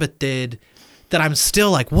Black Sabbath did that I'm still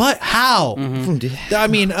like, what? How? I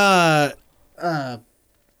mean,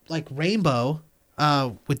 like Rainbow,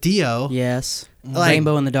 with Dio. Yes. Like-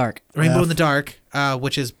 Rainbow in the Dark. Rainbow Yeah. in the Dark,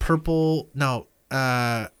 which is purple. No,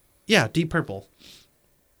 yeah, Deep Purple.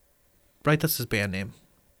 Right, that's his band name.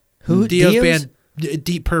 Who? Dio's Dio's? band,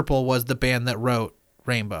 Deep Purple, was the band that wrote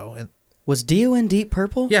Rainbow, and Was Dio in Deep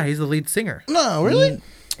Purple? yeah, he's the lead singer. No, really?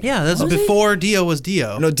 Yeah, that's Was he? before Dio was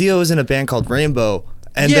Dio. No, Dio was in a band called Rainbow,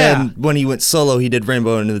 and Yeah. then when he went solo, he did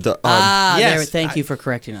Rainbow into the Dark. yes, there, thank you for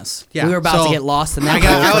correcting us. Yeah, We were about so to get lost in I that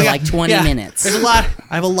got- hole I for got- like 20 yeah, minutes. There's a lot.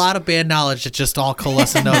 I have a lot of band knowledge that just all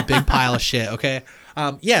coalesce into a big pile of shit. Okay.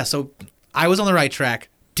 Yeah. So I was on the right track.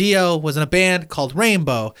 Dio was in a band called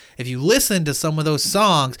Rainbow. If you listen to some of those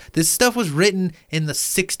songs, this stuff was written in the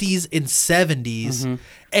 60s and 70s,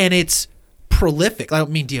 and it's prolific. I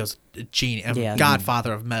mean, Dio's a genius, Yeah.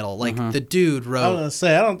 godfather of metal. Like the dude I was wrote. gonna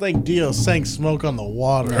say, I don't think Dio sang "Smoke on the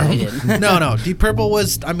Water." No. Deep Purple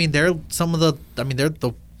was. I mean, they're some of the. I mean, they're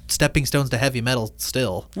the stepping stones to heavy metal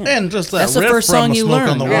still. And just that That's the riff first from song a you "Smoke learn.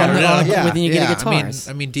 on the Yeah, Water." no, when you get a I mean, guitars.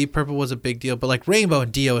 I mean, Deep Purple was a big deal, but like Rainbow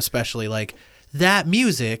and Dio especially, like that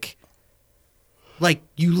music, like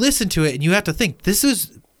you listen to it and you have to think this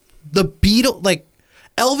is the Beatles. Like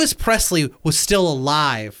Elvis Presley was still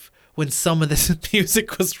alive when some of this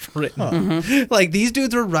music was written. Like these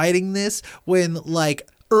dudes were writing this when like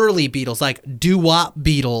early Beatles, like doo-wop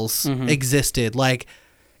Beatles existed. Like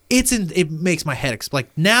it makes my head like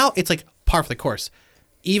now it's like par for the course.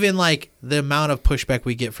 Even like the amount of pushback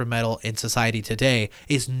we get from metal in society today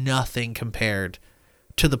is nothing compared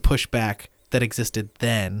to the pushback that existed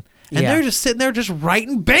then. and Yeah. they're just sitting there just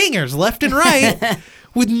writing bangers left and right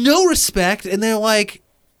with no respect, and they're like,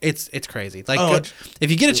 it's crazy. Like, if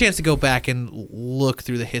you get a chance to go back and look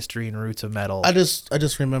through the history and roots of metal, I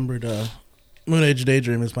just remembered Moon Age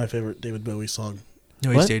Daydream is my favorite David Bowie song.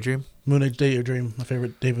 New Age Daydream. Moon Age Daydream, my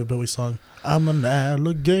favorite David Bowie song. I'm an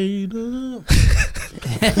alligator.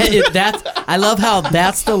 I love how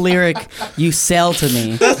that's the lyric you sell to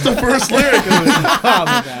me. That's the first lyric of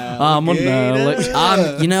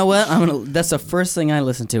it. You know what? That's the first thing I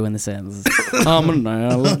listen to in the sentence. I'm an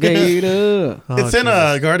alligator. It's in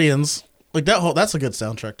Guardians. Like that's a good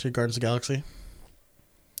soundtrack too. Guardians of the Galaxy.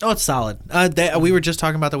 Oh, it's solid. We were just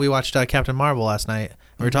talking about that. We watched Captain Marvel last night.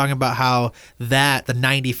 We were talking about how the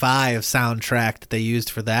 95 soundtrack that they used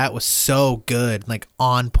for that was so good, like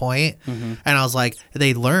on point. And I was like,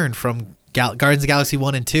 they learned from Guardians of the Galaxy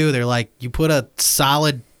 1 and 2. They're like, you put a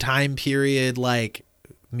solid time period like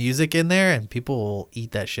music in there and people will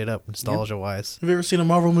eat that shit up nostalgia-wise. Have you ever seen a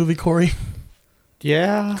Marvel movie, Corey?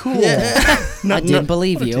 Yeah. Cool. I didn't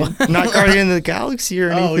believe you. Not Guardian of the Galaxy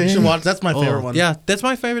or anything. Oh, you should watch. That's my favorite one. Yeah, that's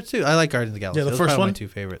my favorite too. I like Guardians of the Galaxy. Yeah, the Those first are one? my two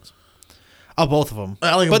favorites. Oh, both of them.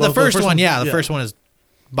 I like them but the both. first one, the yeah. first one is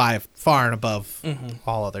by far and above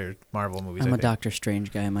all other Marvel movies. I'm I a think. Doctor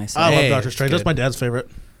Strange guy myself. I love Hey, Doctor it's Strange. good. That's my dad's favorite.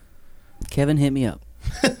 Kevin, hit me up.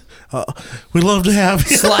 We love to have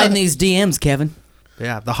you. Slide in these DMs, Kevin.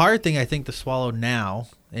 Yeah, the hard thing I think to swallow now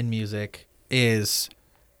in music is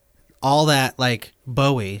all that like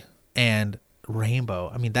Bowie and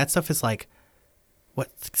Rainbow. I mean, that stuff is like what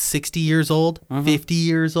 60 years old, 50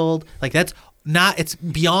 years old. Like that's not. It's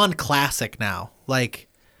beyond classic now. Like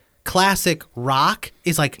classic rock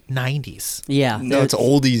is like 90s. Yeah. No, it's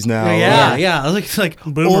oldies now. Yeah. Like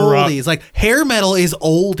Boomer rock. oldies. Like hair metal is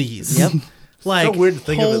oldies. Yep. Like So weird to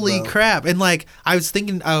think of it, holy though. crap! And like I was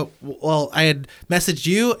thinking, I had messaged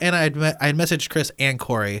you and I had messaged Chris and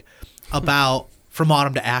Corey about From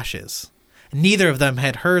Autumn to Ashes. Neither of them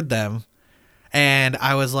had heard them, and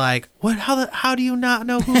I was like, "What? How do you not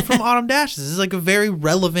know who From Autumn to Ashes is?" This is like a very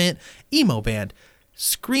relevant emo band,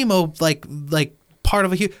 screamo like part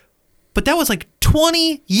of a huge. But that was like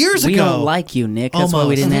 20 years We ago. don't like you, Nick. That's why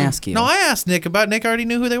we didn't ask you. No, I asked Nick about. Nick already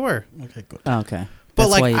knew who they were. Okay, good. Oh, okay. But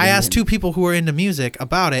That's why like you I didn't asked hit me. two people who were into music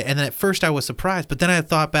about it, and then at first I was surprised, but then I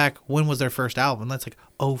thought back, when was their first album? That's like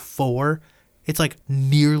 04. It's like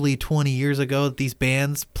nearly 20 years ago that these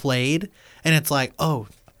bands played, and it's like, oh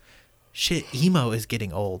shit, emo is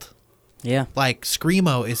getting old. Yeah. Like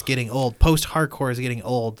screamo is getting old. Post-hardcore is getting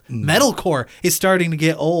old. Metalcore is starting to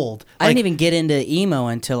get old. I Like, didn't even get into emo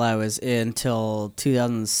until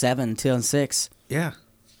 2007, 2006. yeah.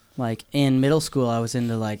 Like in middle school, I was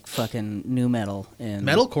into like fucking new metal and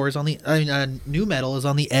Metalcore is on the new metal is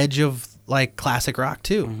on the edge of like classic rock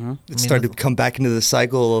too. It started to come back into the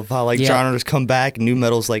cycle of how like Yeah. genres come back and new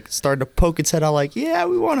metal's like starting to poke its head out like, yeah,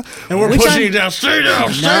 we want to. And we're Which pushing I'm- you down. Stay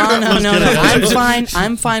down. Stay No, down. no, Let's no, get no. it. I'm fine.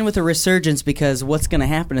 I'm fine with a resurgence because what's going to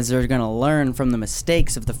happen is they're going to learn from the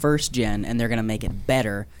mistakes of the first gen and they're going to make it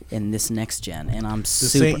better in this next gen. And I'm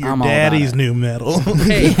This super. ain't your I'm all about daddy's it. new metal.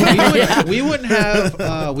 Hey, we wouldn't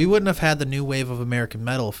have had the new wave of American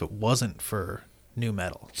metal if it wasn't for new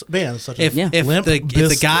metal. Bands such If as Yeah. Limp the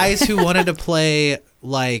Bizkit. guys who wanted to play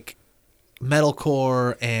like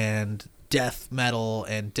metalcore and death metal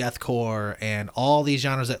and deathcore and all these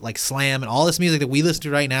genres that like slam and all this music that we listen to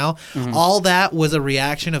right now, all that was a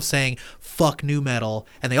reaction of saying fuck new metal,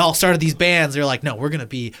 and they all started these bands. They're like, no, we're gonna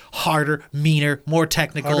be harder, meaner, more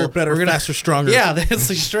technical, Harder, better, we're gonna, faster, stronger. Yeah, that's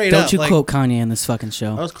like straight Don't up. you like, quote Kanye in this fucking I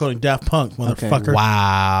show. was quoting Daft Punk, Okay. motherfucker.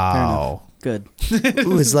 Wow. Good. It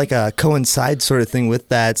was like a coincide sort of thing with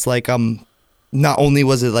that. It's like not only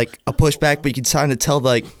was it like a pushback, but you could kind of tell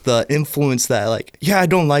like the influence that like, yeah, I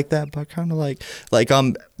don't like that, but kind of like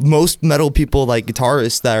most metal people, like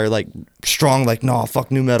guitarists that are like strong, like, no, fuck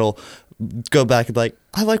new metal, go back and like,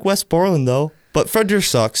 I like West Borland though, but Frederick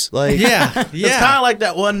sucks. Like, Yeah, It's yeah. kind of like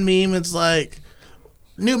that one meme. It's like,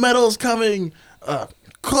 new metal's coming.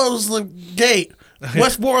 Close the gate.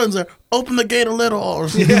 West Borland's there. Open the gate a little. Or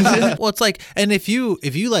something. Well, it's like, and if you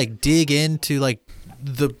like dig into like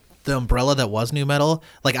the umbrella that was new metal,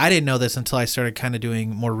 like I didn't know this until I started kind of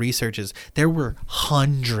doing more researches. There were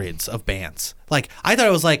hundreds of bands. Like I thought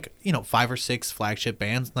it was like 5 or 6 flagship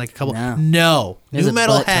bands, like a couple. No, There's new a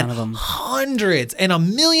metal butt ton had of 'em. hundreds and a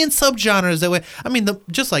million subgenres that way. I mean,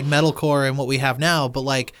 just like metalcore and what we have now, but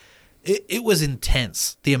like. It was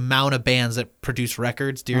intense, the amount of bands that produced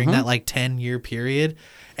records during that like 10-year period.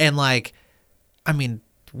 And like, I mean,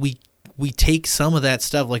 we take some of that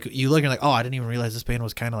stuff, like you look and like, oh, I didn't even realize this band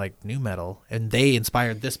was kind of like new metal, and they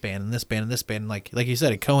inspired this band and this band and this band. And like you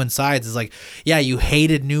said, it coincides. It's like, yeah, you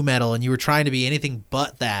hated new metal and you were trying to be anything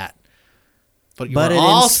but that, but you But were it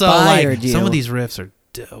also like, inspired some you. of these riffs are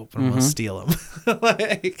dope. I'm gonna steal them.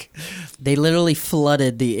 Like, They literally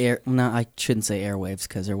flooded the air. No, I shouldn't say airwaves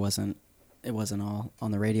because it wasn't all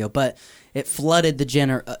on the radio, but it flooded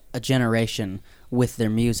the a generation with their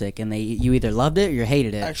music, and you either loved it or you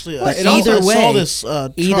hated it. Actually, but I either saw way, this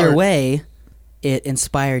either chart. way, it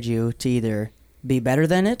inspired you to either be better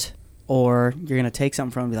than it, or you're gonna take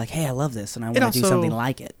something from it and be like, "Hey, I love this, and I want to do also- something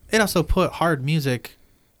like it." it also put hard music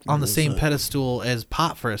on the same pedestal as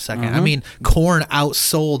pop for a second. I Mhm. mean, Korn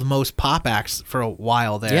outsold most pop acts for a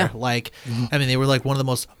while there. Yeah. Like, I mean, they were like one of the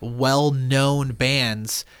most well-known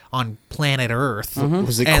bands on planet Earth.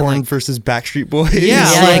 Was it And, Korn like, versus Backstreet Boys?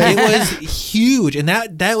 Yeah, Yeah. like it was huge, and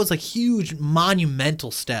that was a huge monumental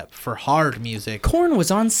step for hard music. Korn was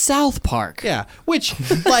on South Park. Yeah, which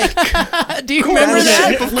like Do you remember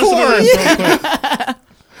that? Listen to this real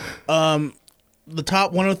quick. The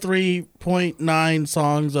top 103.9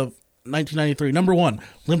 songs of 1993. Number 1,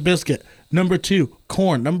 Limp Bizkit. Number 2,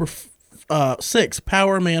 Korn. Number 6,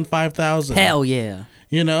 Power Man 5000. Hell yeah.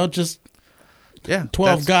 You know, just yeah,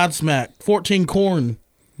 12 that's- Godsmack, 14 Korn.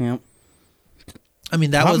 Yep. I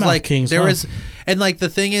mean, that Cottonmouth was like Kings, there huh? was, and like the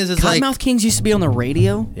thing is like Cottonmouth Kings used to be on the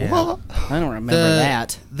radio. yeah. I don't remember the,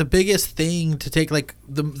 that. The biggest thing to take, like,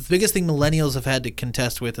 the biggest thing millennials have had to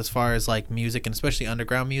contest with as far as, like, music, and especially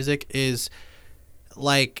underground music, is,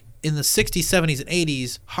 like, in the 60s, 70s, and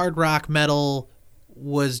 80s, hard rock metal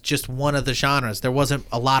was just one of the genres. There wasn't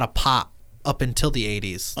a lot of pop up until the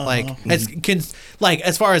 80s. Like,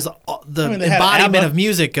 as far as the mean, they had embodiment ABBA. of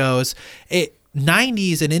music goes,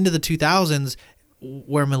 90s and into the 2000s,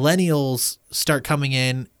 where millennials start coming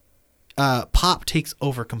in, pop takes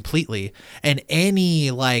over completely, and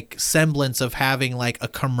any like semblance of having like a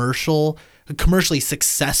commercially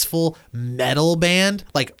successful metal band,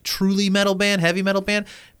 like truly metal band, heavy metal band,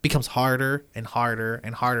 becomes harder and harder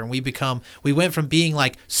and harder. And we went from being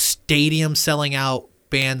like stadium selling out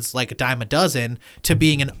bands like a dime a dozen to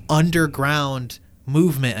being an underground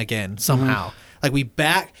movement again somehow. Like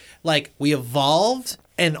we evolved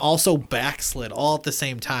and also backslid all at the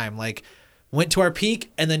same time. Like, went to our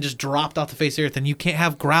peak and then just dropped off the face of the earth, and you can't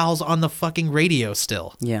have growls on the fucking radio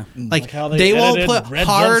still. Yeah. Like how they won't edited put Red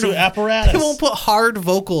hard Jumpsuit Apparatus. They won't put hard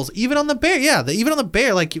vocals even on the Bear. Yeah, even on the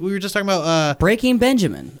Bear. Like we were just talking about. Breaking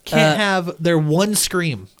Benjamin. Can't have their one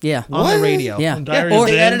scream. Yeah. On the radio. Yeah. From Diary Or of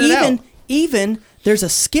they Jane. edited it out. even there's a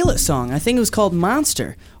Skillet song. I think it was called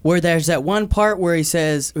Monster, where there's that one part where he's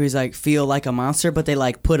like, feel like a monster, but they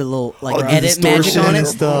like put a little like the edit magic distortion on and it,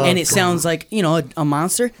 stuff. and it sounds like, you know, a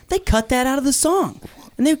monster. They cut that out of the song,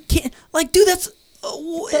 and they can't, like, dude, that's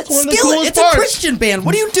it's one of the Skillet. coolest It's parts. a Christian band.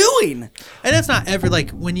 What are you doing? And that's not ever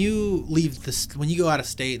like when you leave this, when you go out of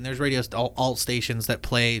state and there's radio alt stations that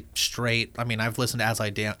play straight. I mean, I've listened to As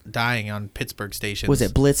I Dying on Pittsburgh stations. Was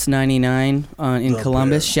it Blitz 99 in The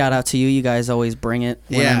Columbus? Bear. Shout out to you. You guys always bring it.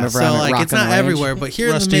 When I'm Yeah, ever so out at like Rock it's on the not Range. everywhere, but here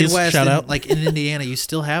in Rusty's, the Midwest, shout and, out. like in Indiana, you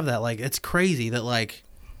still have that. Like it's crazy that like,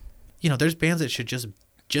 you know, there's bands that should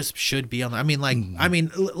should be on there. I mean, like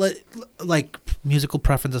musical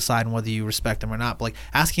preference aside, and whether you respect them or not, but like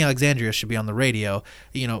Asking Alexandria should be on the radio.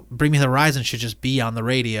 You know, Bring Me the Horizon should just be on the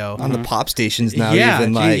radio. On the pop stations now, yeah,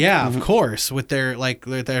 even like of course, with their like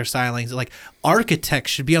their stylings. Like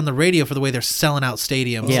Architects should be on the radio for the way they're selling out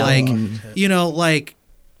stadiums. Yeah. Like, you know, like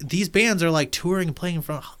these bands are like touring and playing in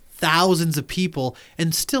front of thousands of people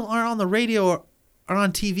and still aren't on the radio or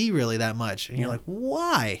on TV really that much. And you're like,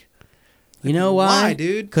 why? You know why? Why,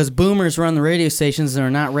 dude? Because boomers run the radio stations and are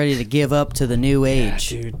not ready to give up to the new age.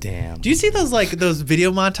 dude, damn. Do you see those video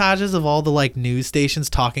montages of all the like news stations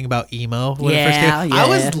talking about emo? When it Yeah, first came? I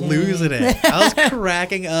was yeah. losing it. I was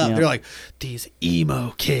cracking up. Yeah. They're like, these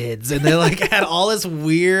emo kids, and they like had all this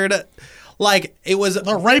weird, like it was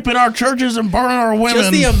They're raping our churches and burning our women.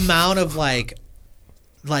 just the amount of like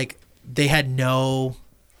they had no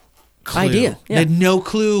clue. Idea, yeah. They had no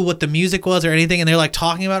clue what the music was or anything, and they're like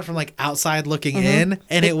talking about it from like outside looking in,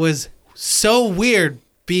 and it was so weird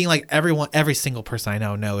being like every single person I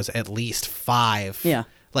know knows at least 5 Yeah.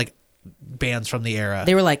 like bands from the era.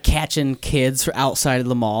 They were like catching kids outside of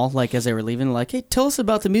the mall, like as they were leaving, like, hey, tell us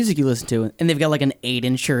about the music you listen to. And they've got like an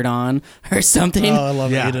Aiden shirt on or something. Oh, I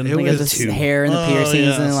love Yeah, Aiden. it They got was this too. hair and the Oh, piercings,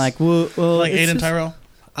 yes. and they're like, well, like it's Aiden just- Tyrell.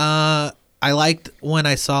 I liked when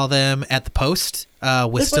I saw them at the Post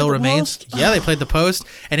with They Still played the Remains. Post? Yeah, they played the Post,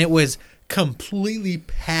 and it was completely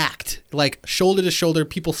packed, like shoulder to shoulder,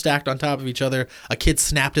 people stacked on top of each other. A kid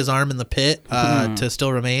snapped his arm in the pit to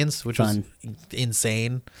Still Remains, which Fun. was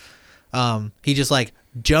insane. He just like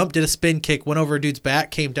jumped, did a spin kick, went over a dude's back,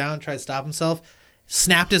 came down, tried to stop himself,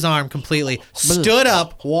 snapped his arm completely, stood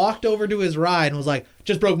up, walked over to his ride, and was like,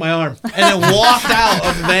 "Just broke my arm," and then walked out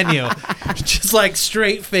of the venue, just like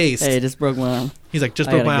straight faced. Hey, just broke my arm. He's like, "Just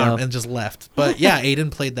I broke my gotta arm," go. and just left. But yeah, Aiden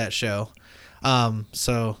played that show,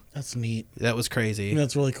 so That's neat. that was crazy.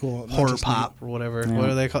 That's really cool. Not Horror just pop or whatever. Yeah. What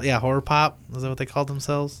are they called? Yeah, horror pop. Is that what they called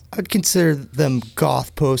themselves? I'd consider them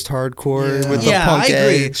goth post-hardcore Yeah. with the Yeah, punk I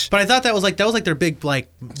agree. edge. But I thought that was like their big like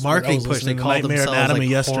marketing was push. They listening to called Nightmare themselves Anatomy like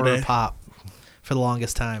yesterday. horror pop for the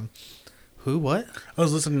longest time. Who? What? I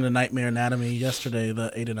was listening to Nightmare Anatomy yesterday,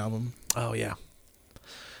 the Aiden album. Oh yeah,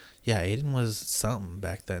 yeah. Aiden was something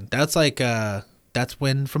back then. That's like that's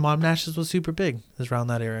when From Autumn to Ashes was super big. It was around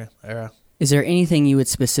that era. Is there anything you would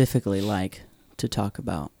specifically like to talk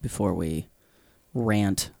about before we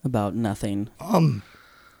rant about nothing? I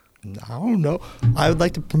don't know. I would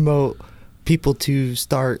like to promote people to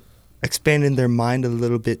start expanding their mind a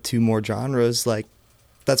little bit to more genres. Like,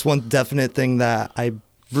 that's one definite thing that I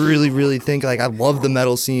really think. Like, I love the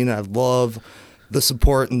metal scene. I love the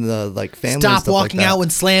support and the like family. and Stop stuff walking like that. out when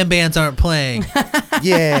slam bands aren't playing.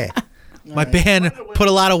 Yeah. My band put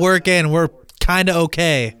a lot of work in. We're kind of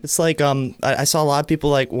okay. It's like I saw a lot of people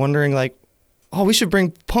like wondering like, oh, we should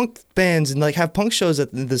bring punk bands and like have punk shows at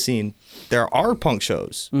the scene. There are punk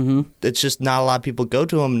shows. Mm-hmm. It's just not a lot of people go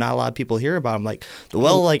to them. Not a lot of people hear about them. Like the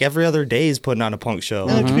Well, like every other day is putting on a punk show.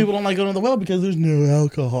 People don't like going to the Well because there's no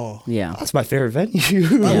alcohol. Yeah. That's my favorite venue.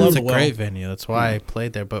 I love It's a the Well. great venue. That's why I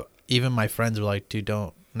played there. But even my friends were like, dude,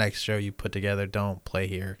 don't, next show you put together, don't play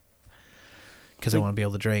here. Because I want to be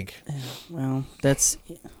able to drink. Well, that's.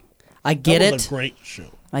 I get That was it. a great show.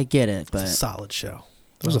 I get it, It's a but solid show.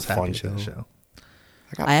 It was I a fun happy with that show.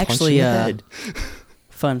 I got I punched actually, in the head.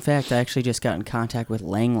 fun fact, I actually just got in contact with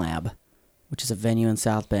Lang Lab, which is a venue in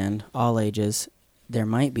South Bend, all ages. There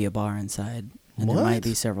might be a bar inside, and there might What?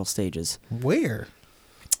 be several stages. Where?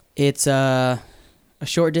 It's a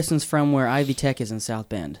short distance from where Ivy Tech is in South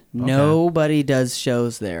Bend. Nobody does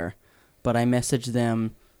shows there, but I messaged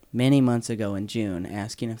them many months ago in June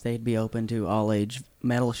asking if they'd be open to all-age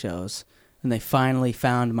metal shows, and they finally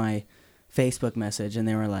found my Facebook message, and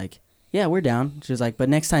they were like, yeah, we're down. She was like, but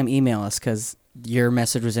next time email us because your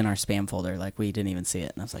message was in our spam folder. Like, we didn't even see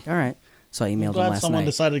it. And I was like, all right. So I I'm emailed them glad last someone night.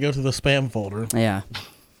 decided to go to the spam folder. Yeah.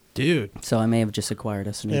 Dude, So I may have just acquired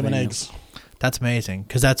us a new Ham and venue. eggs. that's amazing.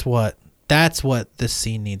 Because that's what this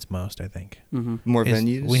scene needs most, I think. Mm-hmm. More is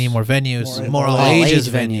venues. We need more venues, more all all ages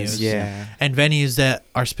age venues. venues. Yeah. And venues that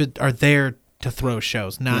are there to throw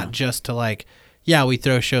shows, not Yeah. just to like, yeah, we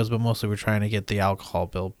throw shows, but mostly we're trying to get the alcohol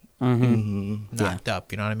bill Mm-hmm. Mm-hmm. knocked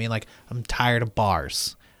up. You know what I mean? Like, I'm tired of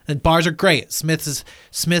bars. And bars are great. Smith's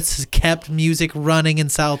has kept music running in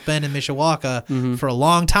South Bend and Mishawaka for a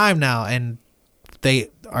long time now, and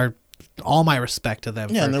they are all my respect to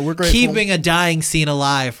them Yeah, for and we're grateful. keeping a dying scene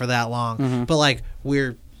alive for that long. But like,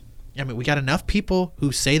 we got enough people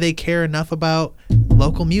who say they care enough about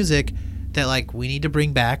local music that like we need to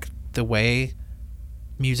bring back the way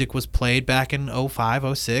music was played back in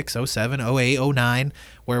 05, 06, 07, 08, 09,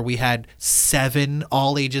 where we had 7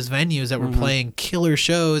 all ages venues that were playing killer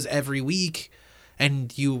shows every week,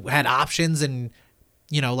 and you had options, and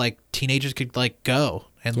you know, like teenagers could like go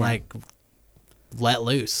and Yeah. like let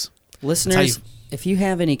loose. Listeners, you- if you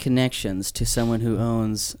have any connections to someone who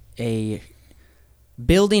owns a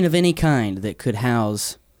building of any kind that could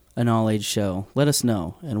house an all-age show, let us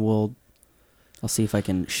know, and I'll see if I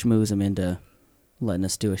can schmooze them into letting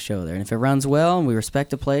us do a show there. And if it runs well and we respect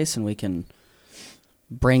the place and we can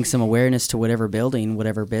bring some awareness to whatever building,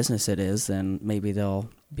 whatever business it is, then maybe they'll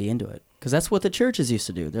be into it. Because that's what the churches used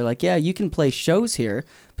to do. They're like, yeah, you can play shows here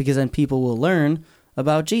because then people will learn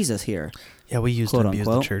about Jesus here. Yeah, we used Quote, to abuse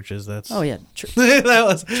unquote. the churches. That's Oh, yeah. that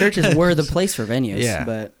was. Churches were the place for venues, Yeah.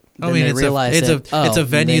 but I then mean, they it's realized it's a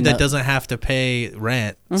venue they that know- doesn't have to pay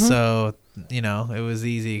rent, so you know it was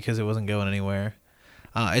easy because it wasn't going anywhere.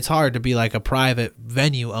 It's hard to be like a private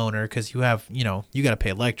venue owner because you have, you know, you got to pay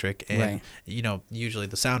electric and Right. you know, usually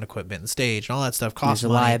the sound equipment and stage and all that stuff There's costs a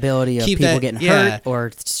money. liability of Keep people that- getting yeah. hurt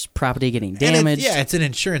or property getting And damaged. it's an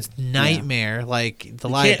insurance nightmare. Like the You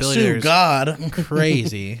can't liability sue there is God.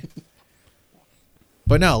 crazy.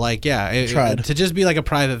 But no, like, yeah, Tried. to just be like a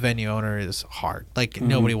private venue owner is hard. Like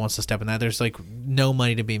nobody wants to step in that. There's like no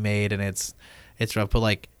money to be made, and it's rough. But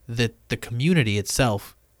like the community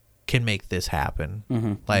itself can make this happen.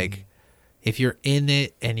 Like if you're in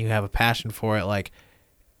it and you have a passion for it, like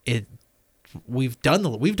it. We've done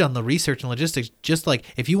the research and logistics. Just like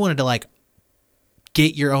if you wanted to like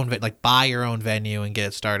get your own like buy your own venue and get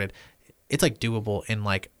it started, it's like doable in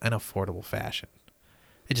like an affordable fashion.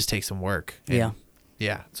 It just takes some work. And Yeah.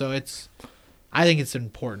 yeah. So I think it's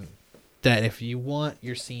important that if you want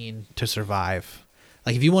your scene to survive,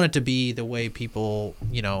 like if you want it to be the way people,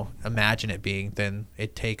 you know, imagine it being, then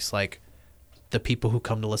it takes like the people who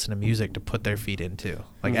come to listen to music to put their feet into.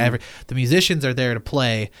 Like the musicians are there to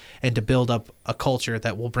play and to build up a culture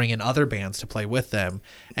that will bring in other bands to play with them.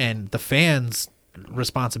 And the fans'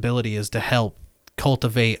 responsibility is to help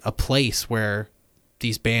cultivate a place where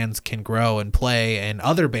these bands can grow and play and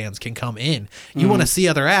other bands can come in. You want to see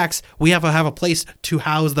other acts, we have a place to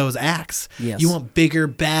house those acts. Yes. You want bigger,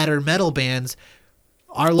 badder metal bands,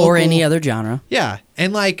 our local, or any other genre. yeah.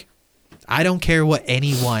 And like, I don't care what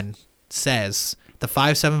anyone says, the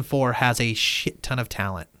 574 has a shit ton of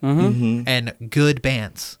talent and good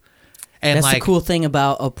bands. And That's like, the cool thing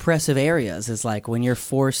about oppressive areas is like when you're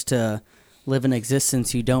forced to live an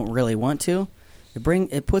existence you don't really want to, it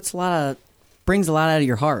brings a lot out of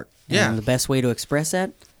your heart. Yeah. And the best way to express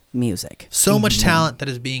that, music. so much talent that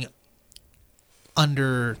is being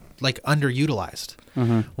underutilized.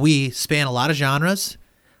 We span a lot of genres.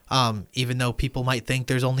 Even though people might think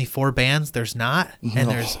there's only 4 bands, there's not. And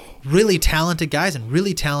there's really talented guys and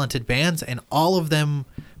really talented bands, and all of them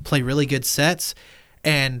play really good sets.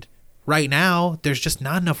 And right now, there's just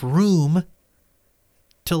not enough room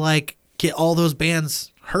to like get all those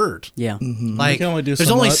bands heard. Yeah. Like, can only do there's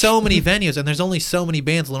so only much. so many venues, and there's only so many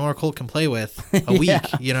bands Lenore Colt can play with a week.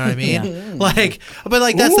 You know what I mean? Like, but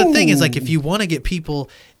like that's the thing is like if you want to get people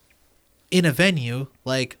in a venue,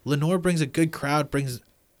 like Lenore brings a good crowd, brings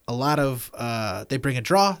a lot of they bring a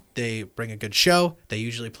draw, they bring a good show, they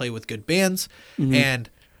usually play with good bands, and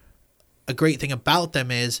a great thing about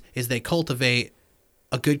them is they cultivate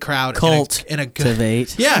a good crowd and a good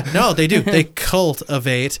Cultivate. yeah, no, they do. They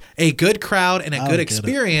cultivate a good crowd and a good get it.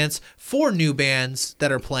 experience for new bands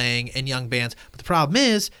that are playing and young bands. But the problem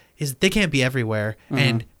is they can't be everywhere,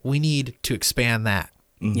 and we need to expand that.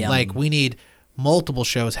 Yeah. Like we need multiple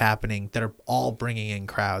shows happening that are all bringing in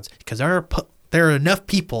crowds because there are enough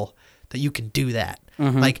people that you can do that.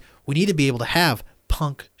 Like we need to be able to have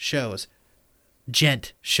punk shows,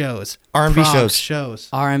 gent shows, R&B prog shows.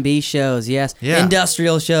 R&B shows, yes. Yeah.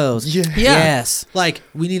 Industrial shows. Yeah. Yes. Like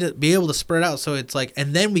we need to be able to spread out so it's like,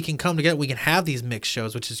 and then we can come together. We can have these mixed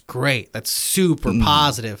shows, which is great. That's super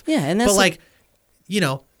positive. Yeah, and that's but like, you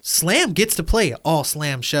know, Slam gets to play all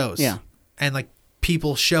Slam shows. Yeah. and like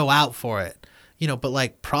people show out for it. You know, but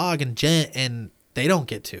like prog and gent and they don't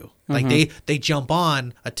get to. Like they jump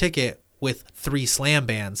on a ticket with 3 Slam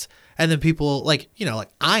bands, and then people like, you know,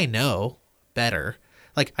 like I know better.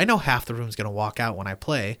 Like I know half the room's gonna walk out when I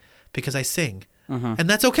play because I sing, and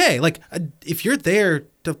that's okay. Like if you're there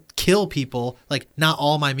to kill people, like not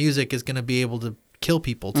all my music is gonna be able to kill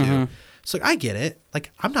people too. So I get it.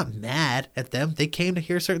 Like I'm not mad at them. They came to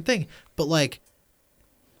hear a certain thing, but like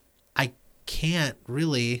I can't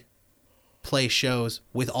really play shows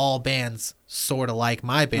with all bands sort of like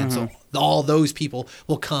my band, so all those people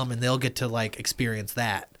will come and they'll get to like experience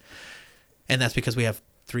that, and that's because we have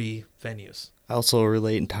 3 venues. I also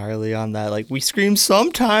relate entirely on that. Like we scream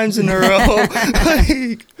sometimes in a row.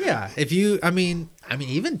 Like, Yeah, if you, I mean,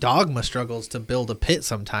 even Dogma struggles to build a pit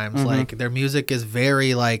sometimes. Like their music is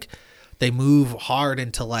very like they move hard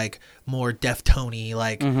into like more Deftoney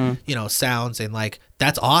like you know sounds, and like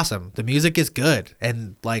that's awesome. The music is good,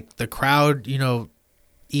 and like the crowd, you know,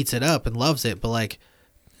 eats it up and loves it. But like,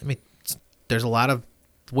 I mean, there's a lot of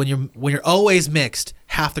when you're always mixed,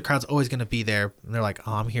 half the crowd's always gonna be there, and they're like,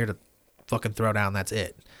 oh, I'm here to fucking throw down. That's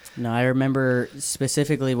it. No, I remember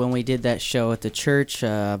specifically when we did that show at the church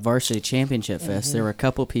Varsity Championship Fest, there were a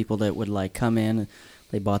couple people that would like come in, and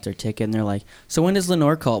they bought their ticket, and they're like, so when does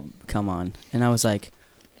Lenore Cult come on? And I was like,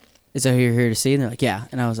 is that who you're here to see? And they're like, yeah.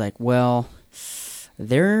 And I was like, well,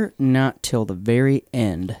 they're not till the very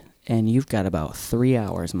end, and you've got about 3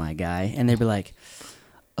 hours, my guy. And they'd be like,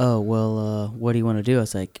 oh, well, what do you want to do? I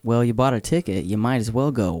was like, well, you bought a ticket. You might as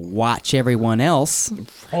well go watch everyone else.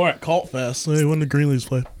 Or at Cult Fest, when the Greenleafs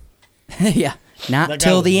play. Yeah, not That guy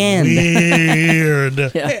till was the end. Weird.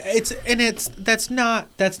 That's not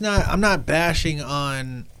I'm not bashing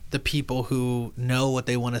on the people who know what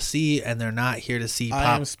they want to see and they're not here to see pop.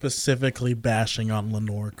 I'm specifically bashing on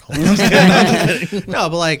Lenore Cole. No,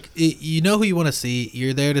 but like you know who you want to see.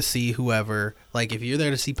 You're there to see whoever. Like if you're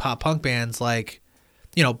there to see pop punk bands, like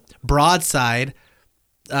you know Broadside,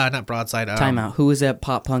 not Broadside. Time out. Who was that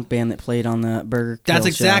pop punk band that played on the Burger Kill That's show?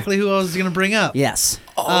 exactly who I was gonna bring up. Yes.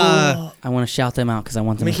 Uh, I want to shout them out because I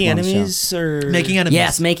want them Making to come on the show. Enemies or Making Enemies.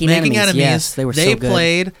 Yes, Making Enemies. Yes, they were so good.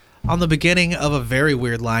 played on the beginning of a very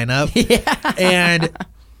weird lineup. And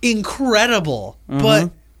incredible.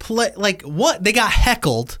 But like what? They got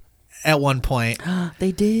heckled at one point.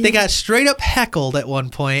 They did. They got straight up heckled at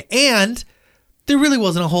one point, and there really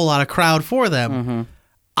wasn't a whole lot of crowd for them.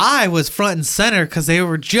 I was front and center because they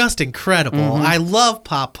were just incredible. I love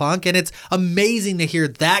pop punk, and it's amazing to hear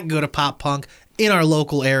that good of pop punk in our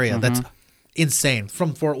local area. That's insane.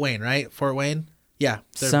 From Fort Wayne, right? Fort Wayne? Yeah.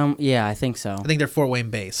 I think so. I think they're Fort Wayne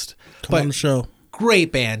based. Come on the show.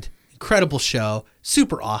 Great band, incredible show,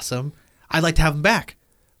 super awesome. I'd like to have them back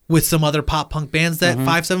with some other pop punk bands that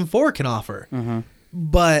 574 can offer.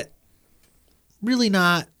 But really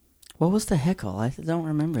not. What was the heckle? I don't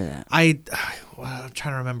remember that. I'm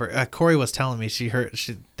trying to remember. Corey was telling me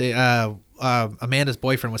Amanda's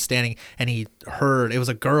boyfriend was standing and he heard it was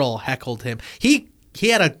a girl heckled him. He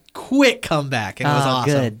had a quick comeback and it was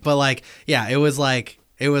awesome. Good. But it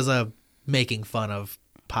was a making fun of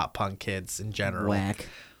pop punk kids in general. Whack.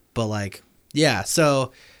 But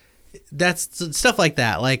so that's stuff like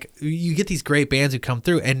that. Like you get these great bands who come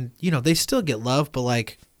through and they still get love, but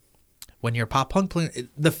when you're a pop punk player,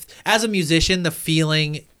 as a musician, the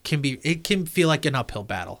feeling can feel like an uphill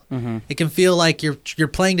battle. It can feel like you're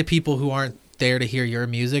playing to people who aren't there to hear your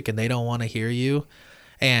music and they don't want to hear you.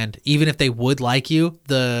 And even if they would like you,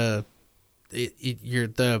 the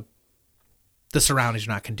surroundings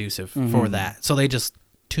are not conducive for that. So they just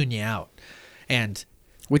tune you out. And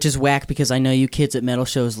which is whack because I know you kids at metal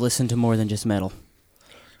shows listen to more than just metal.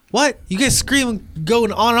 what? You guys screaming,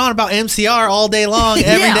 going on and on about MCR all day long,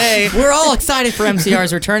 every day. We're all excited for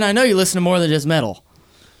MCR's return. I know you listen to more than just metal.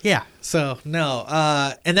 Yeah. So no,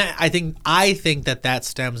 and that I think that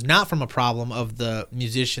stems not from a problem of the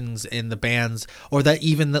musicians in the bands, or that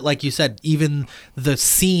even that, like you said, even the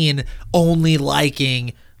scene only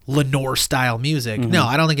liking Lenore style music. Mm-hmm. No,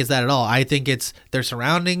 I don't think it's that at all. I think it's their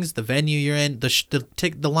surroundings, the venue you're in, the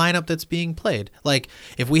lineup that's being played. Like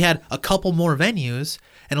if we had a couple more venues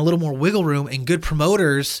and a little more wiggle room and good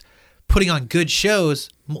promoters putting on good shows,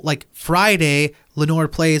 like Friday, Lenore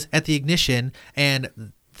plays at the Ignition,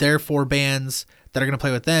 and there are 4 bands that are going to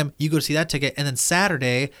play with them. You go to see that ticket, and then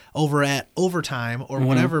Saturday over at Overtime or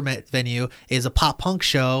whatever venue is a pop punk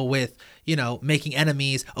show with, you know, Making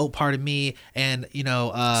Enemies, Oh Pardon Me, and, you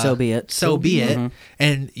know, So Be It. So Be It.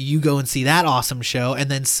 And you go and see that awesome show. And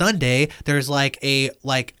then Sunday there's like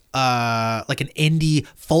an indie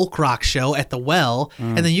folk rock show at the Well,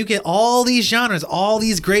 and then you get all these genres, all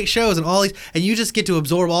these great shows, and you just get to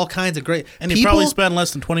absorb all kinds of great. And you probably spend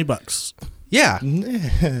less than $20. Yeah.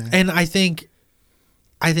 And I think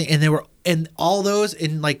and they were, and all those,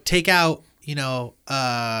 and like take out, you know,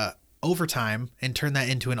 Overtime and turn that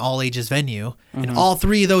into an all ages venue, and all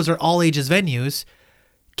 3 of those are all ages venues.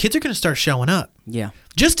 Kids are going to start showing up. Yeah.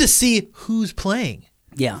 Just to see who's playing.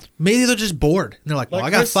 Yeah. Maybe they're just bored. And they're like, well, I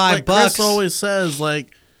got $5. Chris always says,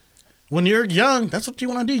 like, when you're young, that's what you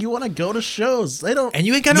want to do. You want to go to shows. They don't, and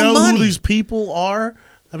you ain't got no know money. Who these people are.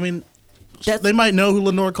 I mean, they might know who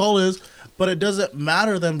Lenore Cole is, but it doesn't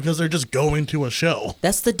matter to them because they're just going to a show.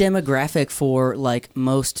 That's the demographic for like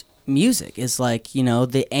most music, is like, you know,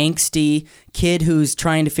 the angsty kid who's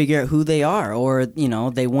trying to figure out who they are, or, you know,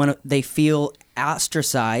 they feel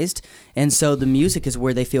ostracized, and so the music is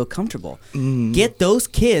where they feel comfortable. Get those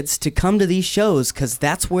kids to come to these shows because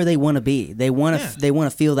that's where they want to be. They want to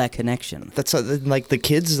feel that connection. That's like the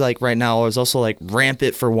kids like right now is also like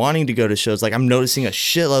rampant for wanting to go to shows. Like I'm noticing a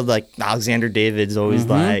shitload, like Alexander David's always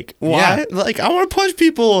like, why? Yeah. Like I want to punch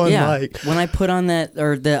people. And like when I put on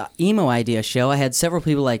the emo idea show, I had several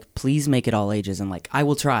people like, please make it all ages, and like I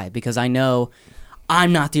will try, because I know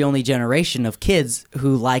I'm not the only generation of kids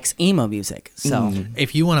who likes emo music. So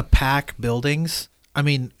if you want to pack buildings, I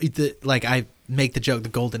mean, I make the joke, the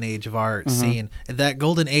golden age of our scene. That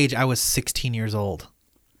golden age, I was 16 years old.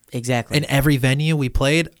 Exactly. In every venue we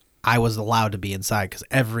played, I was allowed to be inside because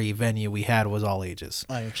every venue we had was all ages.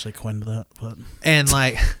 I actually coined that, but and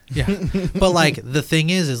like, yeah, but like the thing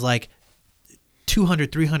is like 200,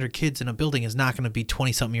 300 kids in a building is not going to be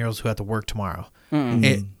 20-something-year-olds who have to work tomorrow.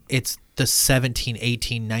 It's the 17,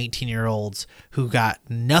 18, 19-year-olds who got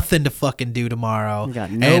nothing to fucking do tomorrow,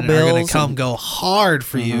 got no and bills, are going to come go hard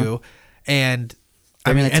for you. And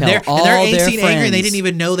they're I mean, gonna and tell they're all their 18 angry, and they friends. didn't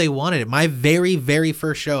even know they wanted it. My very, very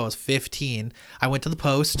first show, I was 15. I went to the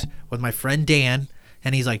Post with my friend Dan,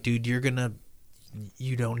 and he's like, dude, you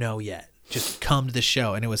don't know yet. Just come to the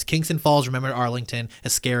show. And it was Kingston Falls, Remember Arlington,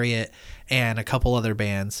 Iscariot, and a couple other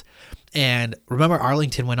bands. And Remember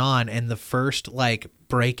Arlington went on, and the first like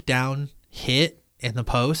breakdown hit in the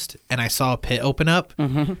Post, and I saw a pit open up,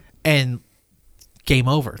 and game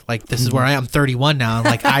over. Like, this is where I am, 31 now, and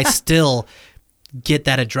like I still get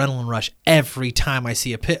that adrenaline rush every time I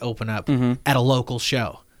see a pit open up at a local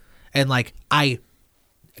show. And like I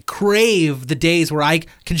crave the days where I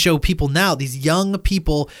can show people now, these young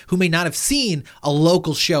people who may not have seen a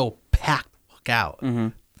local show packed out.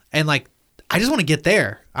 And like I just want to get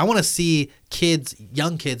there. I want to see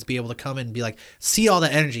young kids be able to come in and be like, see all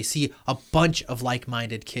that energy, see a bunch of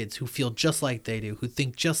like-minded kids who feel just like they do, who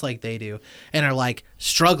think just like they do, and are like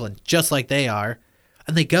struggling just like they are.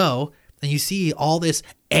 And they go and you see all this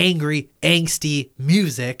angry, angsty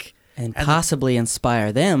music. And possibly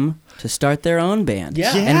inspire them to start their own band.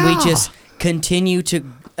 Yeah. And we just continue to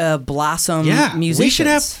blossom musicians. We should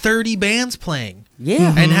have 30 bands playing.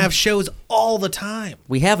 Yeah. And have shows all the time.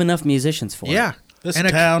 We have enough musicians for it. Yeah. This and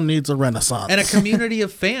town needs a renaissance. And a community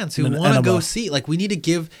of fans who An want to go enema. see. Like, we need to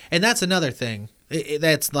give, and that's another thing.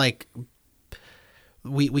 That's like,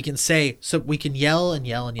 we can say, so we can yell and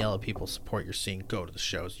yell and yell at people, support your scene, go to the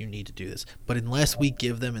shows, you need to do this. But unless we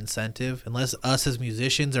give them incentive, unless us as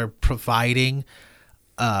musicians are providing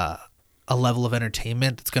a level of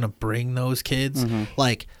entertainment that's going to bring those kids,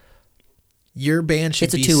 like, your band should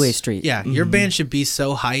It's a be two-way street. Yeah, your band should be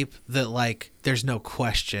so hype that, like, there's no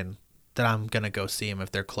question that I'm going to go see them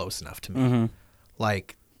if they're close enough to me.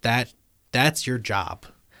 Like, that's your job.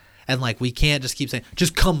 And, like, we can't just keep saying,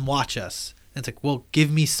 just come watch us. And it's like, well,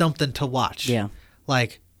 give me something to watch. Yeah.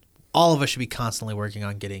 Like, all of us should be constantly working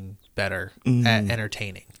on getting better at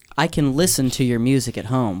entertaining. I can listen to your music at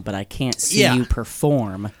home, but I can't see you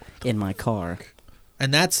perform in my car.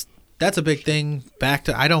 And that's a big thing. Back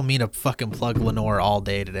to, I don't mean to fucking plug Lenore all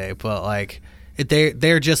day today, but, like,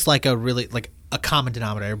 they're just like a really, like, a common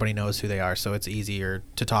denominator. Everybody knows who they are, so it's easier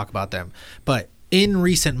to talk about them. But in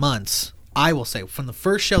recent months, I will say, from the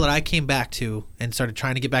first show that I came back to and started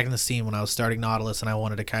trying to get back in the scene when I was starting Nautilus and I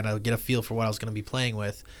wanted to kind of get a feel for what I was going to be playing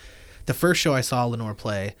with, the first show I saw Lenore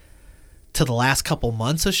play to the last couple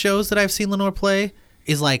months of shows that I've seen Lenore play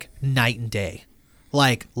is like night and day.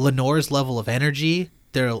 Like, Lenore's level of energy,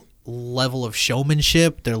 their level of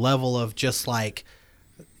showmanship, their level of just like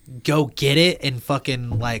go get it and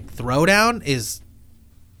fucking like throwdown is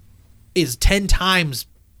 10 times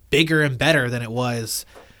bigger and better than it was.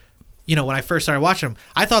 You know, when I first started watching them,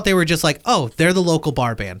 I thought they were just like, oh, they're the local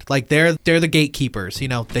bar band. Like, they're the gatekeepers. You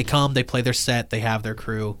know, they come, they play their set, they have their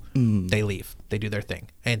crew, they leave, they do their thing.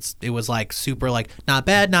 And it was like super like, not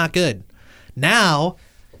bad, not good. Now,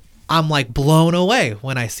 I'm like blown away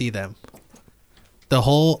when I see them.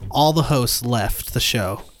 All the hosts left the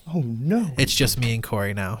show. Oh, no. It's just me and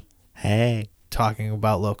Corey now Hey. talking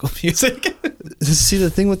about local music. See, the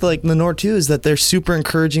thing with like Lenore too is that they're super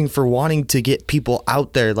encouraging for wanting to get people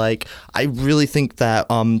out there. Like, I really think that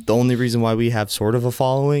the only reason why we have sort of a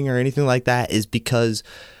following or anything like that is because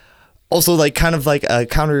also like kind of like a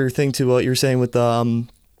counter thing to what you're saying with the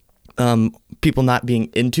people not being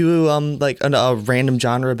into like a random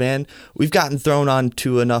genre band. We've gotten thrown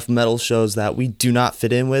onto enough metal shows that we do not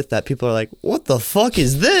fit in with, that people are like, what the fuck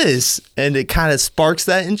is this? And it kind of sparks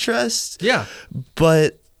that interest. Yeah.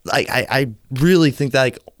 But like I really think that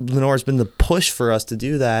like Lenore's been the push for us to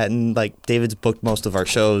do that, and like David's booked most of our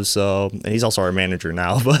shows, so, and he's also our manager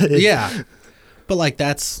now. But Yeah. But like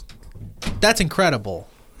that's incredible.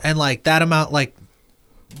 And like that amount, like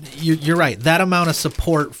you're right, that amount of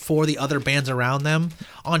support for the other bands around them,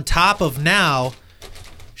 on top of now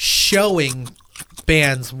showing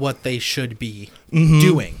bands what they should be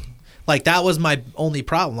doing. Like, that was my only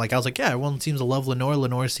problem. Like, I was like, yeah, everyone seems to love Lenore.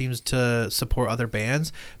 Lenore seems to support other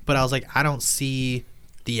bands. But I was like, I don't see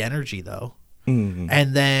the energy, though.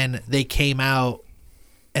 And then they came out,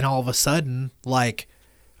 and all of a sudden, like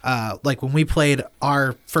when we played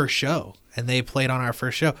our first show, and they played on our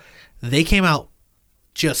first show, they came out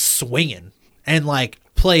just swinging and, like,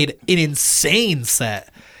 played an insane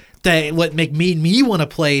set that what make me want to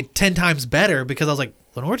play 10 times better, because I was like,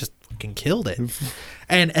 Lenore just fucking killed it.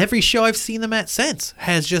 And every show I've seen them at since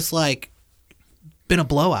has just like been a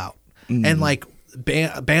blowout. And like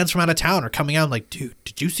bands from out of town are coming out and like, dude,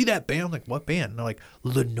 did you see that band? I'm like, what band? And they're like,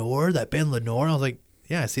 Lenore, that band Lenore. I was like,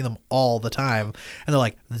 yeah, I see them all the time. And they're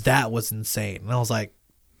like, that was insane. And I was like,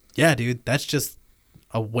 yeah, dude, that's just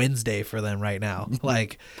a Wednesday for them right now.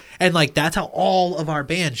 Like, and like, that's how all of our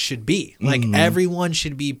bands should be. Like, everyone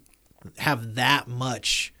should have that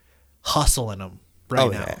much hustle in them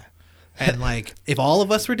right now. Yeah. And like, if all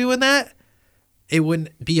of us were doing that, it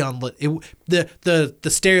wouldn't be on the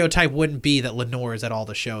stereotype wouldn't be that Lenore is at all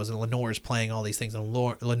the shows and Lenore is playing all these things and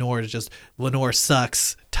Lenore is just Lenore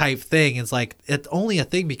sucks type thing. It's like, it's only a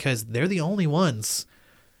thing because they're the only ones,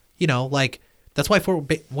 you know, like, that's why Fort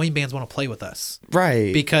Wayne bands want to play with us,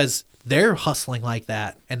 right? Because they're hustling like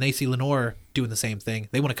that and they see Lenore doing the same thing.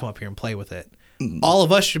 They want to come up here and play with it. All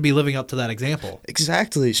of us should be living up to that example.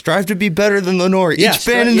 Exactly. Strive to be better than Lenore. Each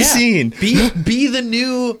band in the scene. Be the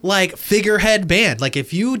new like figurehead band. Like,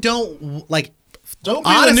 if you don't like, don't be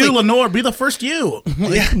the new Lenore. Be the first you.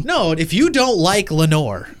 No, if you don't like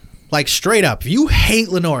Lenore, Like straight up, if you hate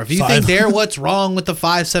Lenore, if you think Five. they're what's wrong with the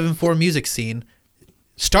 574 music scene,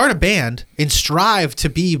 start a band and strive to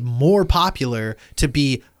be more popular, to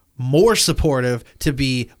be more supportive, to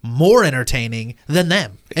be more entertaining than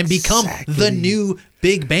them, and become the new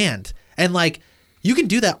big band. And like, you can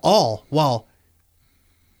do that all while,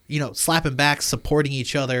 you know, slapping back, supporting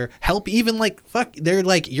each other, help. Even like fuck, they're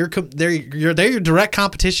like they're your direct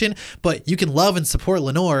competition, but you can love and support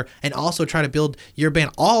Lenore and also try to build your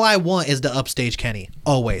band. All I want is to upstage Kenny,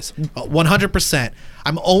 always, 100%.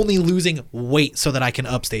 I'm only losing weight so that I can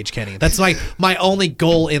upstage Kenny. That's like my only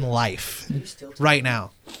goal in life right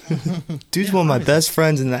now. Dude's one of my best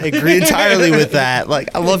friends, and I agree entirely with that.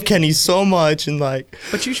 Like, I love Kenny so much, and like,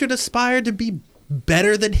 But you should aspire to be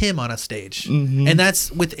better than him on a stage. And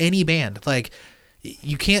that's with any band. Like,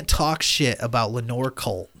 you can't talk shit about Lenore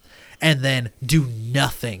Cult and then do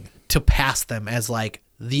nothing to pass them as like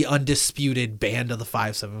the undisputed band of the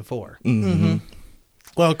 574.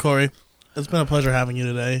 Well, Corey, it's been a pleasure having you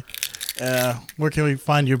today. Where can we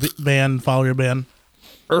find your band, follow your band?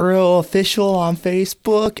 Earl Official on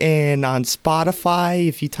Facebook and on Spotify.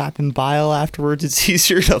 If you type in Bile afterwards, it's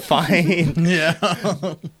easier to find. Yeah.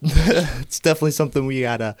 It's definitely something we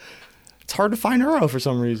gotta. It's hard to find Earl for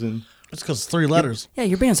some reason. It's because it's 3 letters. Yeah,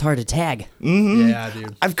 your band's hard to tag. Yeah,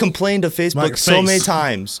 dude. I've complained to Not Facebook your so face. many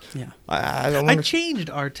times. Yeah. I don't I wanna, changed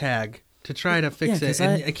our tag to try to fix Yeah, it. 'cause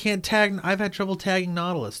And I can't tag. I've had trouble tagging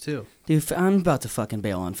Nautilus too. Dude, I'm about to fucking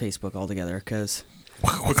bail on Facebook altogether because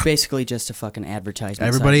it's basically just a fucking advertisement.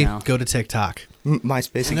 Everybody, site now. go to TikTok.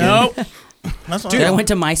 MySpace again. Nope. That's not Dude, I went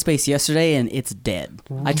to MySpace yesterday and it's dead.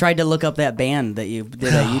 I tried to look up that band that you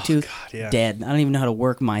did at YouTube. yeah. Dead. I don't even know how to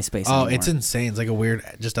work MySpace Oh, anymore. it's insane. It's like a weird,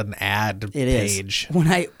 just an ad It is. page. When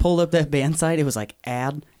I pulled up that band site, it was like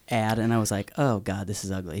ad, and I was like, oh god, this is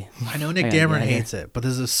ugly. I know Nick I gotta get Dameron out of here. hates it, but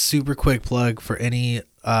this is a super quick plug for any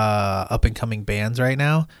up and coming bands right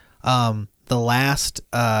now. The last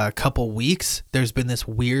couple weeks, there's been this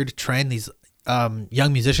weird trend. These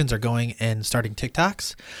young musicians are going and starting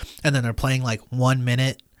TikToks, and then they're playing like 1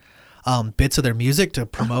 minute bits of their music to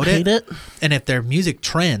promote hate it. And if their music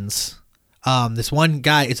trends, this one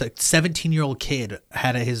guy, it's a 17-year-old kid,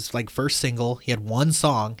 had his like first single. He had one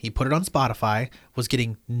song. He put it on Spotify. Was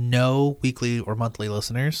getting no weekly or monthly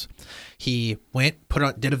listeners. He went,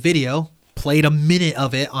 did a video, played a minute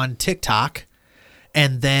of it on TikTok,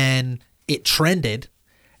 and then it trended,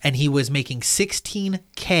 and he was making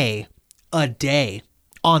 $16K a day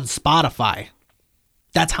on Spotify.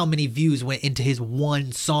 That's how many views went into his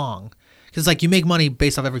one song. Because like you make money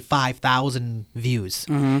based off every 5,000 views,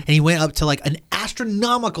 and he went up to like an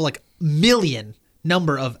astronomical like million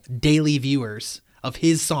number of daily viewers of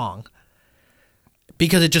his song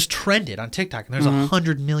because it just trended on TikTok. And there's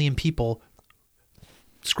 100 million people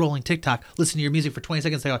scrolling TikTok, listen to your music for 20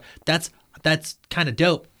 seconds. They go, that's kind of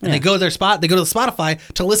dope. And they go to the Spotify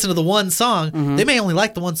to listen to the one song. They may only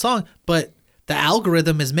like the one song, but the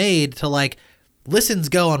algorithm is made to like listens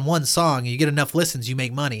go on one song. You get enough listens, you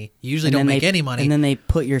make money. You usually don't make any money. And then they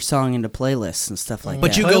put your song into playlists and stuff like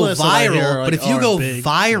But that. you go Playlists that I hear viral. are, But like, if you are go big.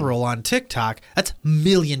 viral on TikTok, that's a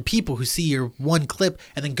million people who see your one clip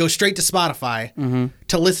and then go straight to Spotify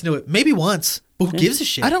to listen to it maybe once. But who gives a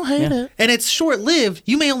shit? I don't hate it. And it's short lived.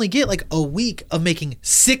 You may only get like a week of making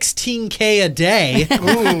 $16K a day.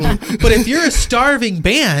 But if you're a starving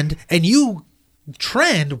band and you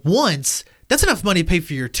trend once, that's enough money to pay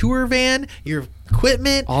for your tour van, your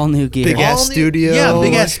equipment, All new gear. Big ass all new- studio. Yeah,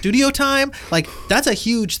 big ass studio time. Like that's a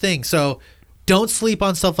huge thing. So don't sleep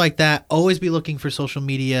on stuff like that. Always be looking for social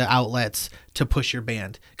media outlets to push your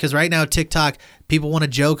band. Because right now TikTok, people want to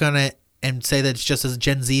joke on it and say that it's just a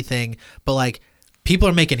Gen Z thing, but like people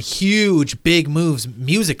are making huge, big moves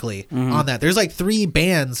musically on that. There's like 3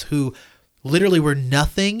 bands who literally were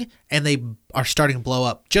nothing and they are starting to blow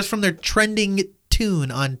up just from their trending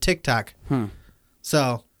tune on TikTok.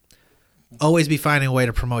 So always be finding a way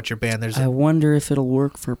to promote your band. There's I wonder if it'll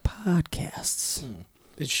work for podcasts.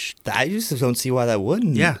 I just don't see why that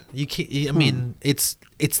wouldn't. yeah, you can't. I mean, it's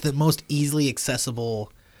the most easily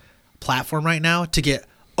accessible platform right now to get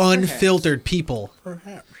unfiltered people.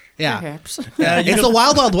 Perhaps. Yeah. Perhaps. It's the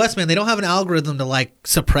Wild Wild West, man. They don't have an algorithm to like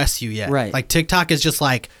suppress you yet. Right. Like TikTok is just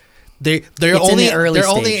like their in only the early their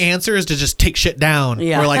only stage. answer is to just take shit down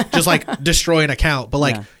Yeah. or like just like destroy an account. But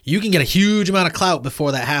like Yeah. you can get a huge amount of clout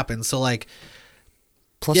before that happens. So like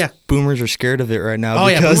Plus, Yeah. boomers are scared of it right now. oh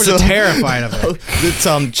yeah, because boomers are terrified of it. It's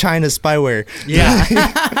China spyware.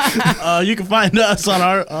 Yeah. You can find us on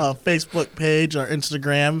our Facebook page, our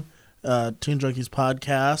Instagram, Teen Junkies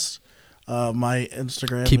Podcast. My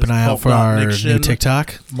Instagram Keep is an eye out for our new pulp.niction.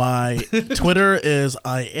 TikTok. My Twitter is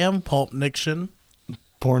I am Pulp Niction.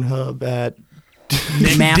 Pornhub at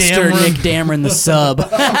Master Dameron. Nick Dameron, the sub.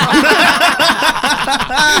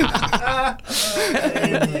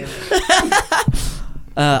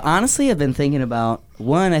 Honestly, I've been thinking about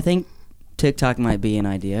one. I think TikTok might be an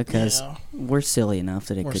idea because Yeah. we're silly enough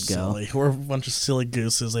that it We're could silly. We're a bunch of silly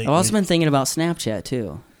gooses. go. I've also been thinking about Snapchat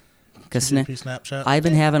too, because Snapchat. I've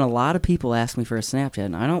been having a lot of people ask me for a Snapchat,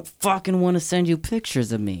 and I don't fucking want to send you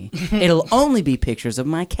pictures of me. It'll only be pictures of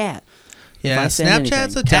my cat. Yeah, I send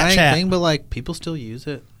Snapchat's a anything. dying Catchat. thing, but like people still use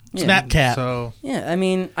it. Yeah. Snapcat. So Yeah, I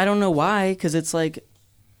mean, I don't know why, because it's like,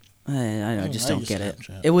 I just I don't use get it.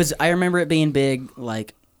 Snapchat. It was. I remember it being big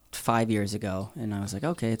like 5 years ago, and I was like,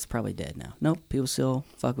 okay, it's probably dead now. Nope, people still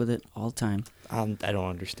fuck with it all the time. I don't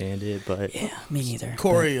understand it, but Yeah, me neither.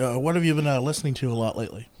 Corey, what have you been listening to a lot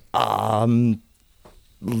lately? lot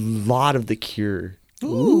of The Cure.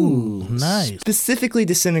 Ooh, nice. Specifically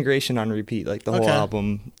Disintegration on repeat, like the whole Okay.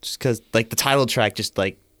 album, just because like the title track just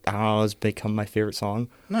like I don't know, has become my favorite song.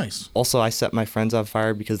 Nice. Also, I Set My Friends on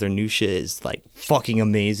Fire because their new shit is like fucking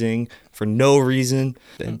amazing for no reason.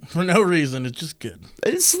 And For no reason, it's just good.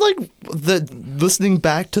 it's like the listening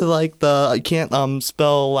back to like the I can't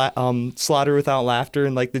spell slaughter without laughter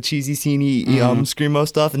and like the cheesy sceney screamo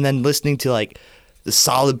stuff, and then listening to like the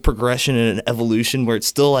solid progression and an evolution where it's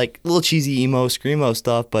still like a little cheesy emo screamo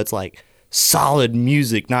stuff, but it's like solid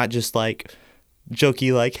music, not just like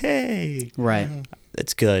jokey like hey. Right.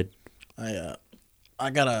 It's good. I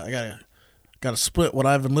gotta split what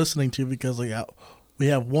I've been listening to because we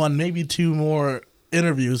have one, maybe two more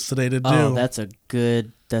interviews today to do. Oh, that's a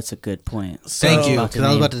good point. thank you, About to because I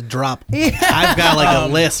was name- about to drop. I've got like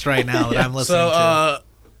a list right now that I'm listening to. So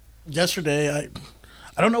yesterday,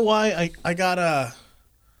 I don't know why I got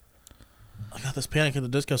this Panic at the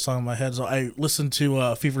Disco song in my head, so I listened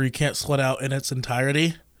to Fever You Can't Sweat Out in its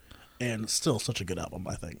entirety, and it's still such a good album,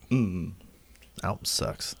 I think. Album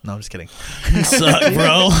sucks. No, I'm just kidding. You suck,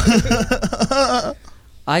 bro.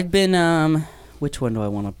 I've been which one do I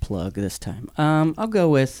want to plug this time? I'll go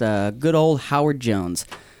with good old Howard Jones.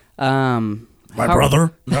 My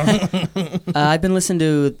brother. I've been listening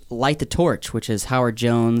to Light the Torch, which is Howard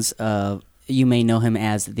Jones. You may know him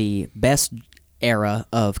as the best era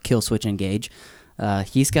of Killswitch Engage.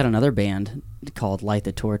 He's got another band called Light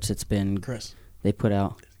the Torch. It's been Chris. they put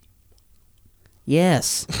out.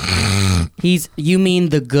 Yes, you mean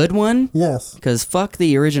the good one? Yes. Because fuck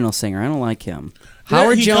the original singer. I don't like him. Howard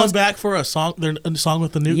Howard Jones Jones. back for a song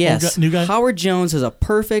with the new Yes, new guy. Howard Jones is a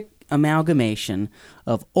perfect amalgamation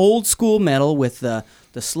of old school metal with the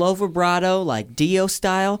slow vibrato like Dio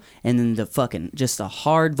style, and then the fucking just the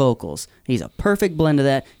hard vocals. He's a perfect blend of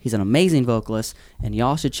that. He's an amazing vocalist, and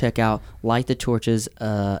y'all should check out Light the Torch's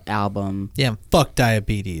album. Yeah, fuck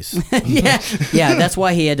diabetes. yeah, that's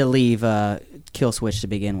why he had to leave Killswitch to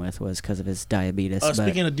begin with, was because of his diabetes. But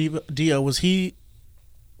Speaking of Dio, was he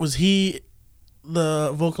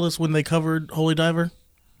the vocalist when they covered Holy Diver?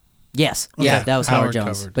 yes, Okay. yeah, that was Howard Howard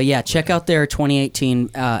Jones. covered. But yeah, check out their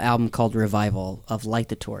 2018 album called Revival of Light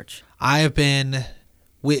the Torch. I have been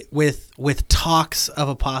with talks of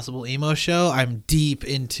a possible emo show. I'm deep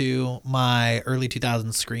into my early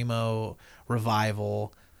 2000s screamo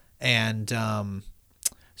revival, and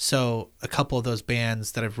so a couple of those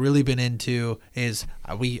bands that I've really been into is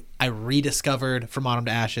I rediscovered From Autumn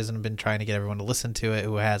to Ashes and have been trying to get everyone to listen to it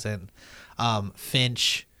who hasn't.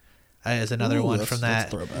 Finch is another Ooh, one that's- from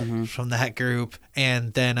that's that throwback. from that group,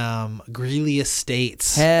 and then Greeley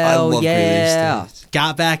Estates. Hell love Greeley yeah! Estates.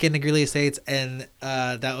 Got back into Greeley Estates, and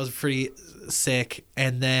that was pretty sick.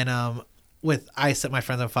 And then with I Set My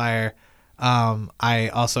Friends on Fire, I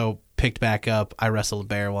also picked back up I Wrestled a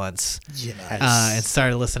Bear once, and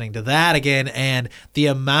started listening to that again. And the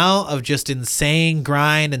amount of just insane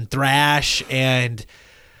grind and thrash, and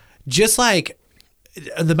just like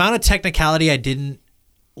the amount of technicality I didn't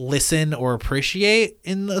listen or appreciate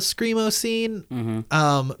in the screamo scene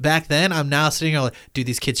back then, I'm now sitting here like, dude,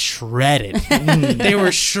 these kids shredded. They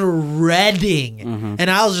were shredding, and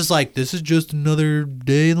I was just like, this is just another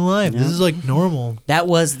day in life. This is like normal. That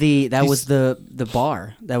was the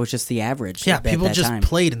bar. That was just the average. Yeah, at people that just time.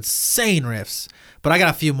 played insane riffs. But I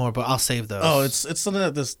got a few more, but I'll save those. Oh, it's something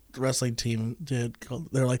that this wrestling team did.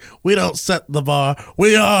 They're like, we don't set the bar,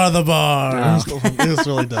 we are the bar. It was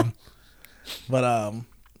really dumb. But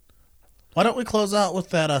why don't we close out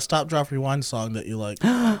with that Stop, Drop, Rewind song that you like?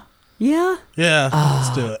 Yeah. Yeah,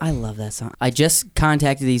 let's do it. I love that song. I just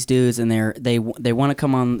contacted these dudes, and they want to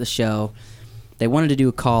come on the show. They wanted to do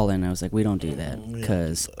a call in. I was like, we don't do that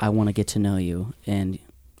because I want to get to know you, and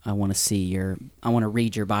I want to see I want to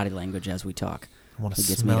read your body language as we talk. I want to It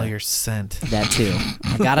gets me smell to- your scent. That too.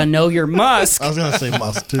 I gotta know your musk. I was gonna say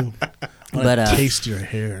musk too. But, Taste your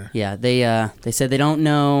hair. Yeah, they said they don't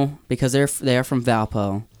know because they are from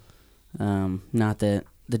Valpo. Not that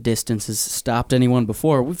the distance has stopped anyone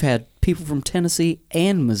before. We've had people from Tennessee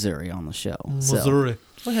and Missouri on the show. So.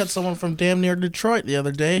 We had someone from damn near Detroit the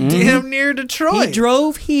other day. Damn near Detroit. He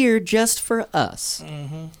drove here just for us.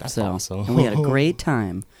 That's So, awesome. and we had a great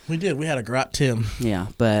time. We did. We had a grot Tim. Yeah,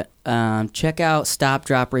 but check out Stop,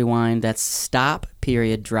 Drop, Rewind. That's Stop,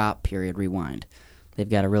 period, Drop, period, Rewind. They've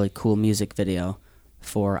got a really cool music video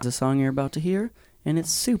for the song you're about to hear, and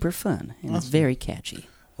it's super fun, and it's very catchy.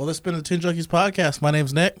 Well, this has been the Tin Junkies podcast. My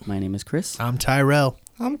name's Nick. My name is Chris. I'm Tyrell.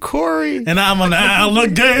 I'm Corey. And I'm an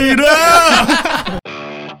alligator.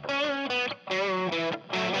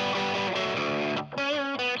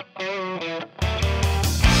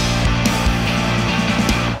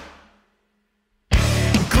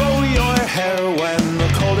 Grow your hair when the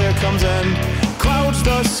cold air comes in, clouds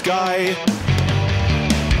the sky.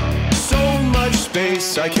 So much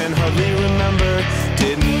space I can hardly remember.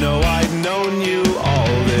 Didn't know I'd known you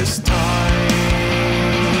all this time.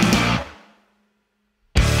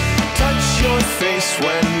 Touch your face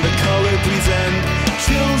when the color breathes in,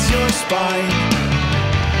 chills your spine.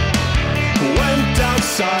 Went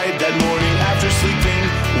outside that morning after sleeping,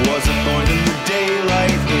 wasn't born in the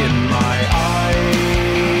daylight in my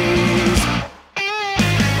eyes.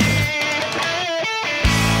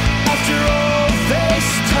 After all this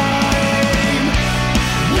time,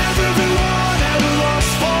 never been one at a loss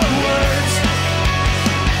for words.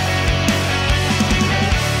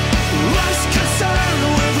 Less concerned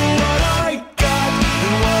with what I got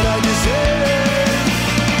and what I deserve.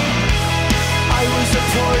 I was a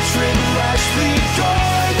portrait rashly drawn.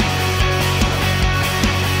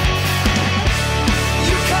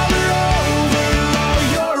 You cover over all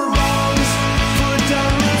your wrongs, put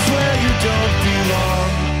down roots where you don't belong.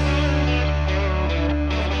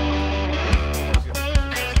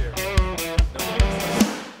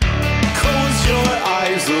 Close your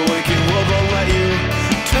eyes, the waking world won't let you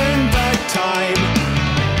turn back time.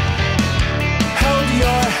 Held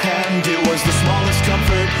your hand, it was the smallest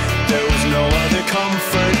comfort. There was no other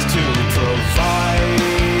comfort to provide.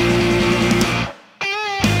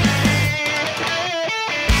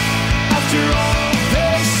 After all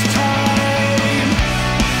this time,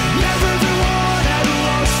 never been one at a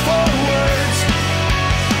loss for words.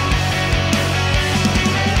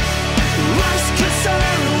 Less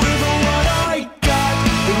concerned with what I got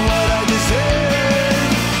than what I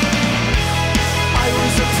deserve. I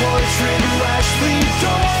was a portrait rashly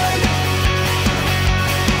drawn.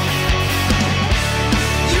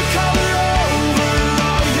 You cover over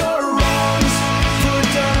all your wrongs, put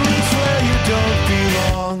down roots where you don't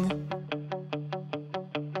belong.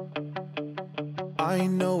 I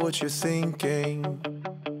know what you're thinking.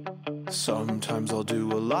 Sometimes I'll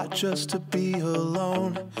do a lot just to be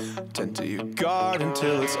alone. Tend to your guard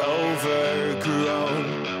until it's overgrown.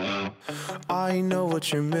 I know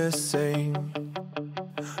what you're missing.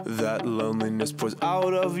 That loneliness pours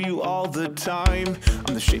out of you all the time.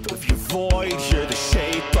 I'm the shape of your void, you're the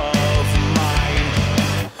shape of mine.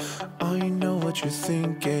 I know what you're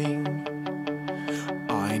thinking.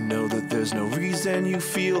 I know that there's no reason you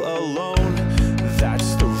feel alone.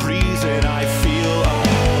 That's the reason I